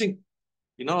marketing.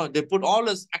 They put all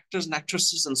these actors and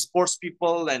actresses and sports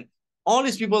people and all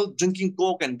these people drinking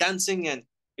Coke and dancing and,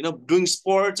 doing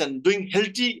sports and doing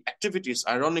healthy activities,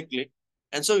 ironically.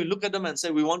 And so you look at them and say,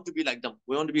 we want to be like them.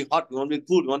 We want to be hot. We want to be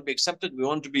cool. We want to be accepted. We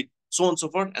want to be so on and so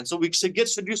forth. And so we get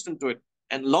seduced into it.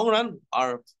 And long run,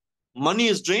 our money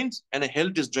is drained and our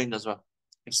health is drained as well.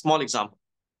 A small example.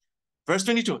 Verse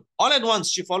 22. All at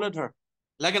once she followed her,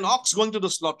 like an ox going to the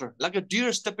slaughter, like a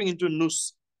deer stepping into a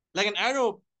noose, like an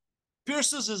arrow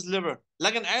pierces his liver,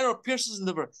 like an arrow pierces his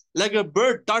liver, like a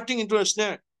bird darting into a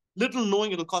snare, little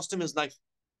knowing it'll cost him his life.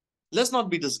 Let's not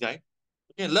be this guy.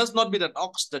 Okay, let's not be that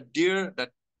ox, that deer,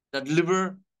 that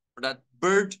liver, or that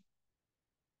bird,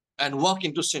 and walk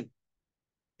into sin.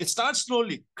 It starts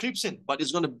slowly, creeps in, but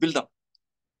it's going to build up.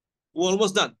 We're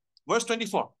almost done. Verse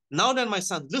 24. Now then, my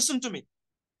son, listen to me.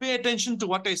 Pay attention to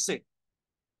what I say.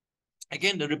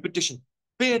 Again, the repetition.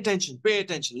 Pay attention,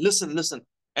 listen, listen.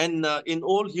 And in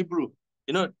old Hebrew,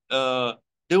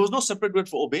 there was no separate word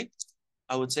for obey,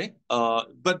 I would say.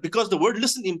 But because the word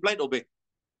listen implied obey,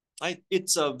 right?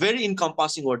 It's a very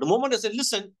encompassing word. The moment I say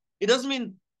listen, it doesn't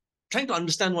mean trying to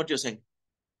understand what you're saying,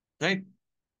 right?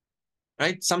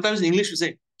 Right? Sometimes in English we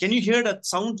say, can you hear that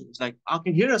sound? It's like, I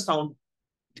can hear a sound.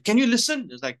 Can you listen?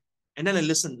 It's like, and then I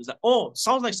listen. It's like, oh,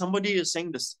 sounds like somebody is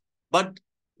saying this. But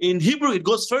in Hebrew, it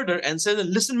goes further and says that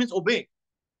listen means obey.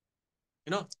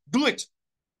 Do it.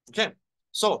 Okay.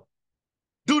 So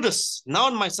do this. Now,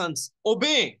 my sons,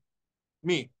 obey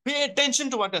me. Pay attention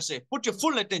to what I say. Put your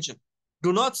full attention.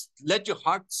 Do not let your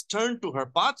hearts turn to her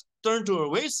path, turn to her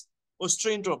ways, or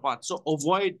stray into her path. So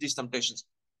avoid these temptations.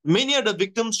 Many are the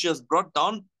victims she has brought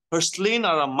down. Her slain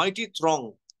are a mighty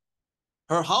throng.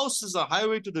 Her house is a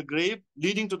highway to the grave,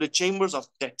 leading to the chambers of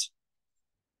death.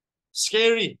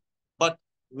 Scary, but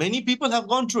many people have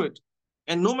gone through it.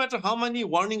 And no matter how many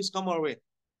warnings come our way,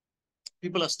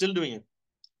 people are still doing it.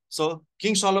 So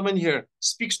King Solomon here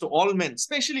speaks to all men,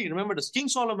 especially, remember this, King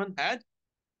Solomon had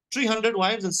 300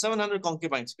 wives and 700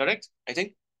 concubines, correct? I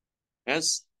think.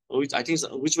 Yes. I think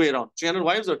which way around? 300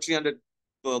 wives or 300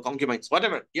 concubines,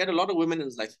 whatever. He had a lot of women in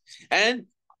his life. And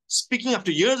speaking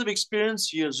after years of experience,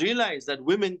 he has realized that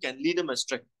women can lead him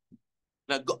astray.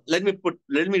 Now, let me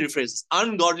rephrase this.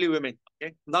 Ungodly women,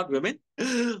 okay? Not women,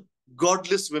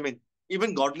 godless women,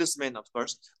 even godless men, of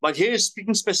course. But here he's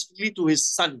speaking specifically to his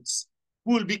sons,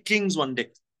 who will be kings one day,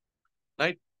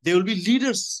 right? They will be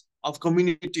leaders of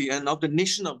community and of the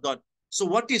nation of God. So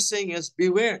what he's saying is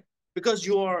beware, because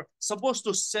you are supposed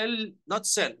to not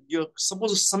sell, you're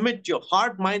supposed to submit your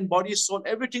heart, mind, body, soul,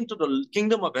 everything to the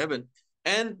kingdom of heaven.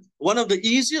 And one of the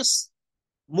easiest,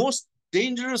 most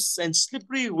dangerous and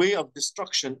slippery way of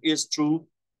destruction is through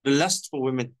the lust for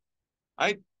women,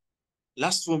 right?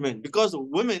 Lust for women, because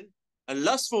women, a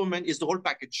lust for women is the whole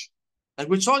package. Like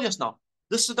we saw just now,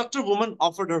 this seductive woman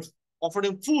offered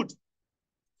him food,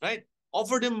 right?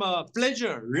 Offered him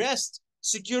pleasure, rest,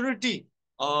 security,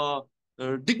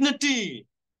 dignity,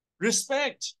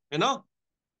 respect,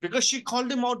 because she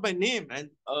called him out by name and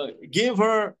gave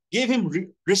him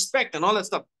respect and all that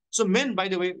stuff. So men, by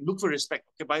the way, look for respect.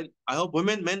 Okay, I hope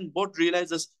women, men both realize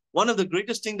this. One of the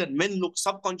greatest things that men look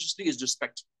subconsciously is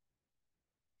respect,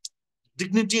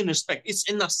 dignity, and respect. It's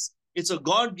in us. It's a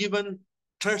God-given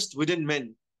thirst within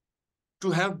men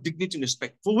to have dignity and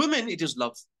respect. For women, it is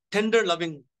love,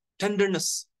 loving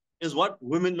tenderness is what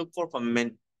women look for from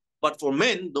men. But for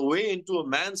men, the way into a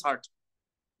man's heart,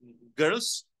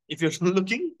 girls, if you're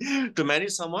looking to marry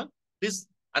someone, please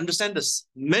understand this.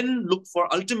 Men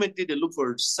ultimately, they look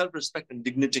for self-respect and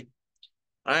dignity.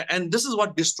 And this is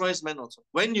what destroys men also.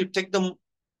 When you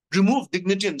remove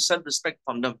dignity and self-respect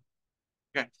from them.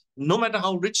 Okay. No matter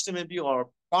how rich they may be, or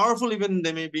powerful even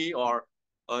they may be, or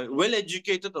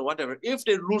well-educated or whatever, if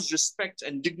they lose respect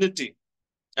and dignity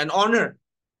and honor,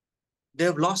 they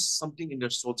have lost something in their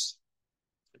souls.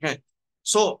 Okay.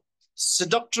 So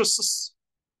seductresses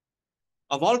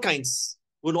of all kinds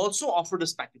would also offer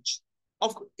this package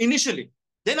initially.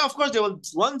 Then, of course,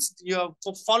 once you have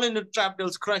fallen into the trap, they'll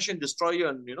crush and destroy you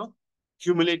and,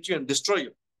 humiliate you and destroy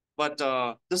you. But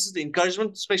this is the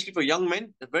encouragement, especially for young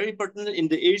men, very pertinent in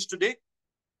the age today.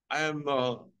 I am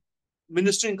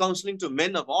ministering counseling to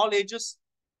men of all ages,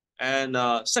 and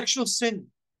sexual sin,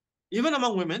 even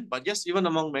among women, but yes, even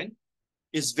among men,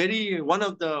 is one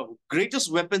of the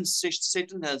greatest weapons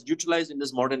Satan has utilized in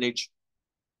this modern age,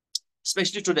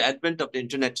 especially through the advent of the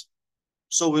internet.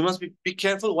 So we must be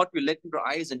careful what we let into our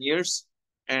eyes and ears,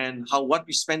 and what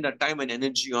we spend our time and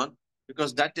energy on,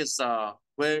 because that is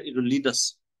where it will lead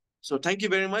us. So thank you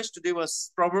very much. Today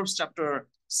was Proverbs chapter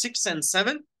 6 and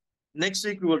 7. Next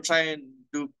week, we will try and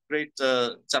do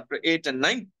chapter 8 and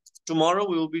 9. Tomorrow,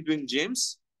 we will be doing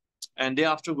James. And day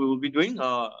after, we will be doing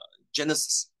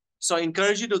Genesis. So I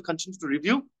encourage you to continue to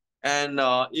review. And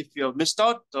if you have missed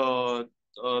out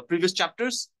previous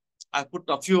chapters, I put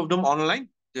a few of them online.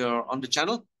 They are on the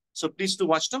channel. So please do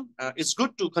watch them. It's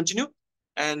good to continue.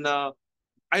 And I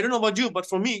don't know about you, but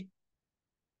for me,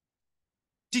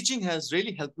 teaching has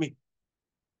really helped me.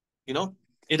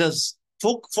 It has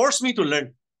forced me to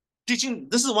learn. Teaching,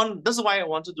 this is why I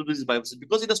want to do this Bible study,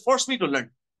 because it has forced me to learn.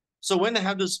 So when I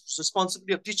have this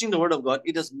responsibility of teaching the word of God,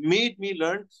 it has made me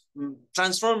learn,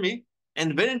 transform me.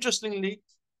 And very interestingly,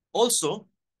 also,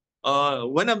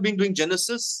 when I'm doing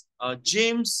Genesis,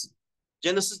 James,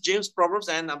 Proverbs,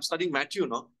 and I'm studying Matthew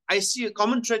now, I see a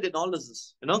common thread in all of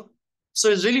this, So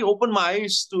it's really opened my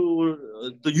eyes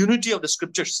to the unity of the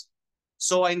scriptures.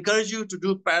 So I encourage you to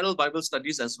do parallel Bible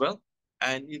studies as well.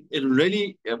 And it'll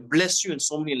really bless you in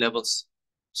so many levels.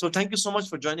 So thank you so much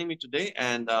for joining me today.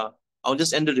 And I'll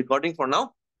just end the recording for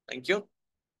now. Thank you.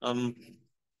 Um,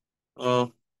 uh,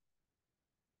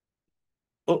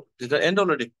 oh, did I end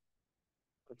already?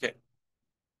 Okay.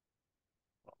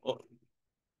 Oh,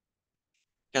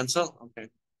 cancel. Okay.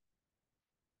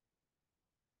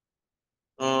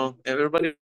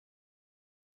 Everybody.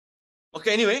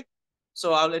 Okay. Anyway,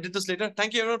 so I'll edit this later.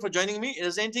 Thank you everyone for joining me.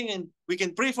 Is there anything and we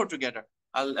can pray for together?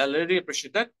 I'll really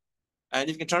appreciate that. And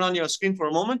if you can turn on your screen for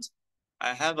a moment, we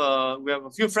have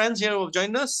a few friends here who have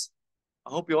joined us. I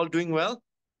hope you're all doing well.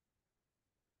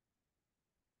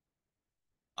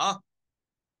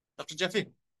 Dr. Jeffy,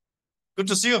 good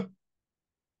to see you.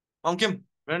 Mom Kim,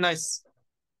 very nice.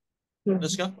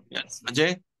 Let's go. Yes.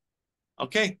 Ajay.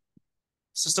 Okay.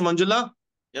 Sister Manjula.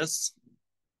 Yes.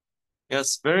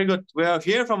 Yes. Very good. We are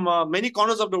here from many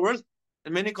corners of the world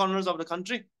and many corners of the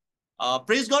country.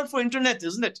 Praise God for internet,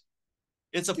 isn't it?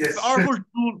 It's a powerful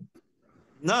tool.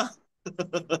 Nah.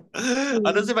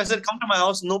 Unless if I said, come to my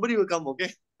house, nobody will come,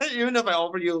 okay? Even if I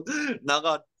offer you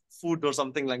Naga food or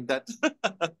something like that.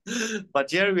 But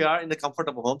here we are in the comfort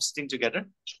of a home, sitting together.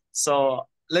 So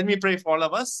let me pray for all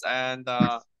of us. And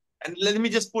let me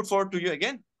just put forward to you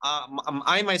again.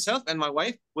 I myself and my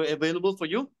wife were available for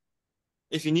you.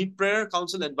 If you need prayer,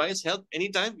 counsel, advice, help,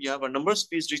 anytime, you have our numbers.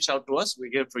 Please reach out to us.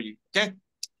 We're here for you. Okay?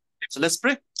 So let's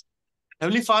pray.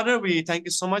 Heavenly Father, we thank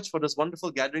you so much for this wonderful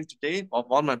gathering today of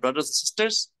all my brothers and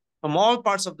sisters from all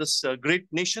parts of this great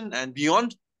nation and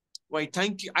beyond. I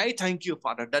thank you,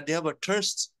 Father, that they have a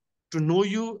thirst to know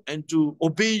you and to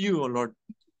obey you, O Lord.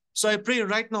 So I pray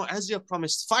right now, as you have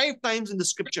promised 5 times in the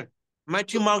scripture,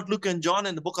 Matthew, Mark, Luke, and John,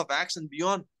 and the book of Acts and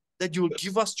beyond, that you will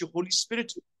give us your Holy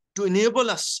Spirit to enable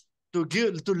us to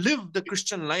live the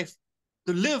Christian life,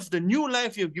 to live the new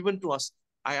life you have given to us.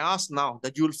 I ask now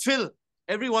that you will fill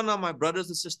every one of my brothers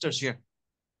and sisters here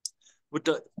with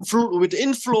the fruit, with the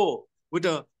inflow, with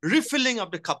the refilling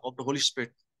of the cup of the Holy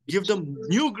Spirit. Give them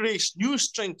new grace, new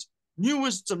strength, new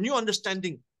wisdom, new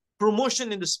understanding,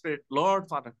 promotion in the Spirit. Lord,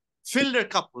 Father, fill their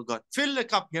cup, oh God. Fill their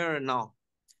cup here and now.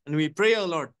 And we pray, oh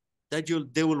Lord, that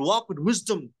they will walk with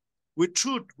wisdom, with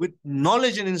truth, with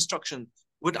knowledge and instruction,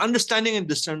 with understanding and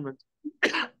discernment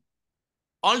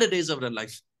all the days of their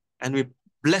life. And we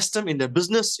bless them in their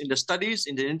business, in their studies,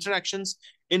 in their interactions,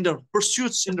 in their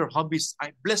pursuits, in their hobbies.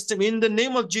 I bless them in the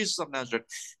name of Jesus of Nazareth.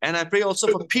 And I pray also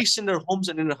for peace in their homes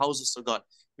and in their houses, oh God.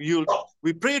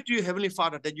 We pray to you, Heavenly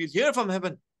Father, that you hear from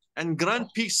heaven and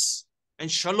grant peace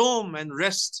and shalom and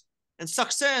rest and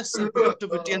success and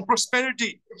productivity and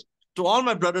prosperity to all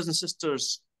my brothers and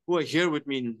sisters who are here with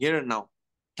me here and now.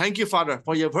 Thank you, Father,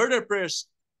 for you have heard our prayers.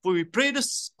 For we pray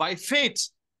this by faith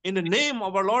in the name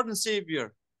of our Lord and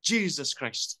Savior, Jesus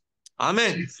Christ.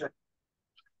 Amen.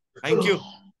 Thank you.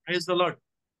 Praise the Lord.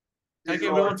 Thank you,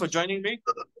 everyone, for joining me.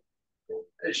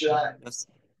 Yes.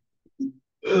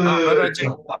 Brother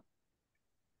Ajay.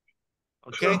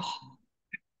 Okay.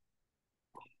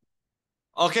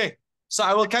 Okay. So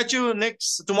I will catch you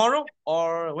tomorrow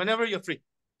or whenever you're free.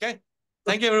 Okay.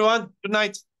 Thank you, everyone. Good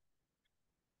night.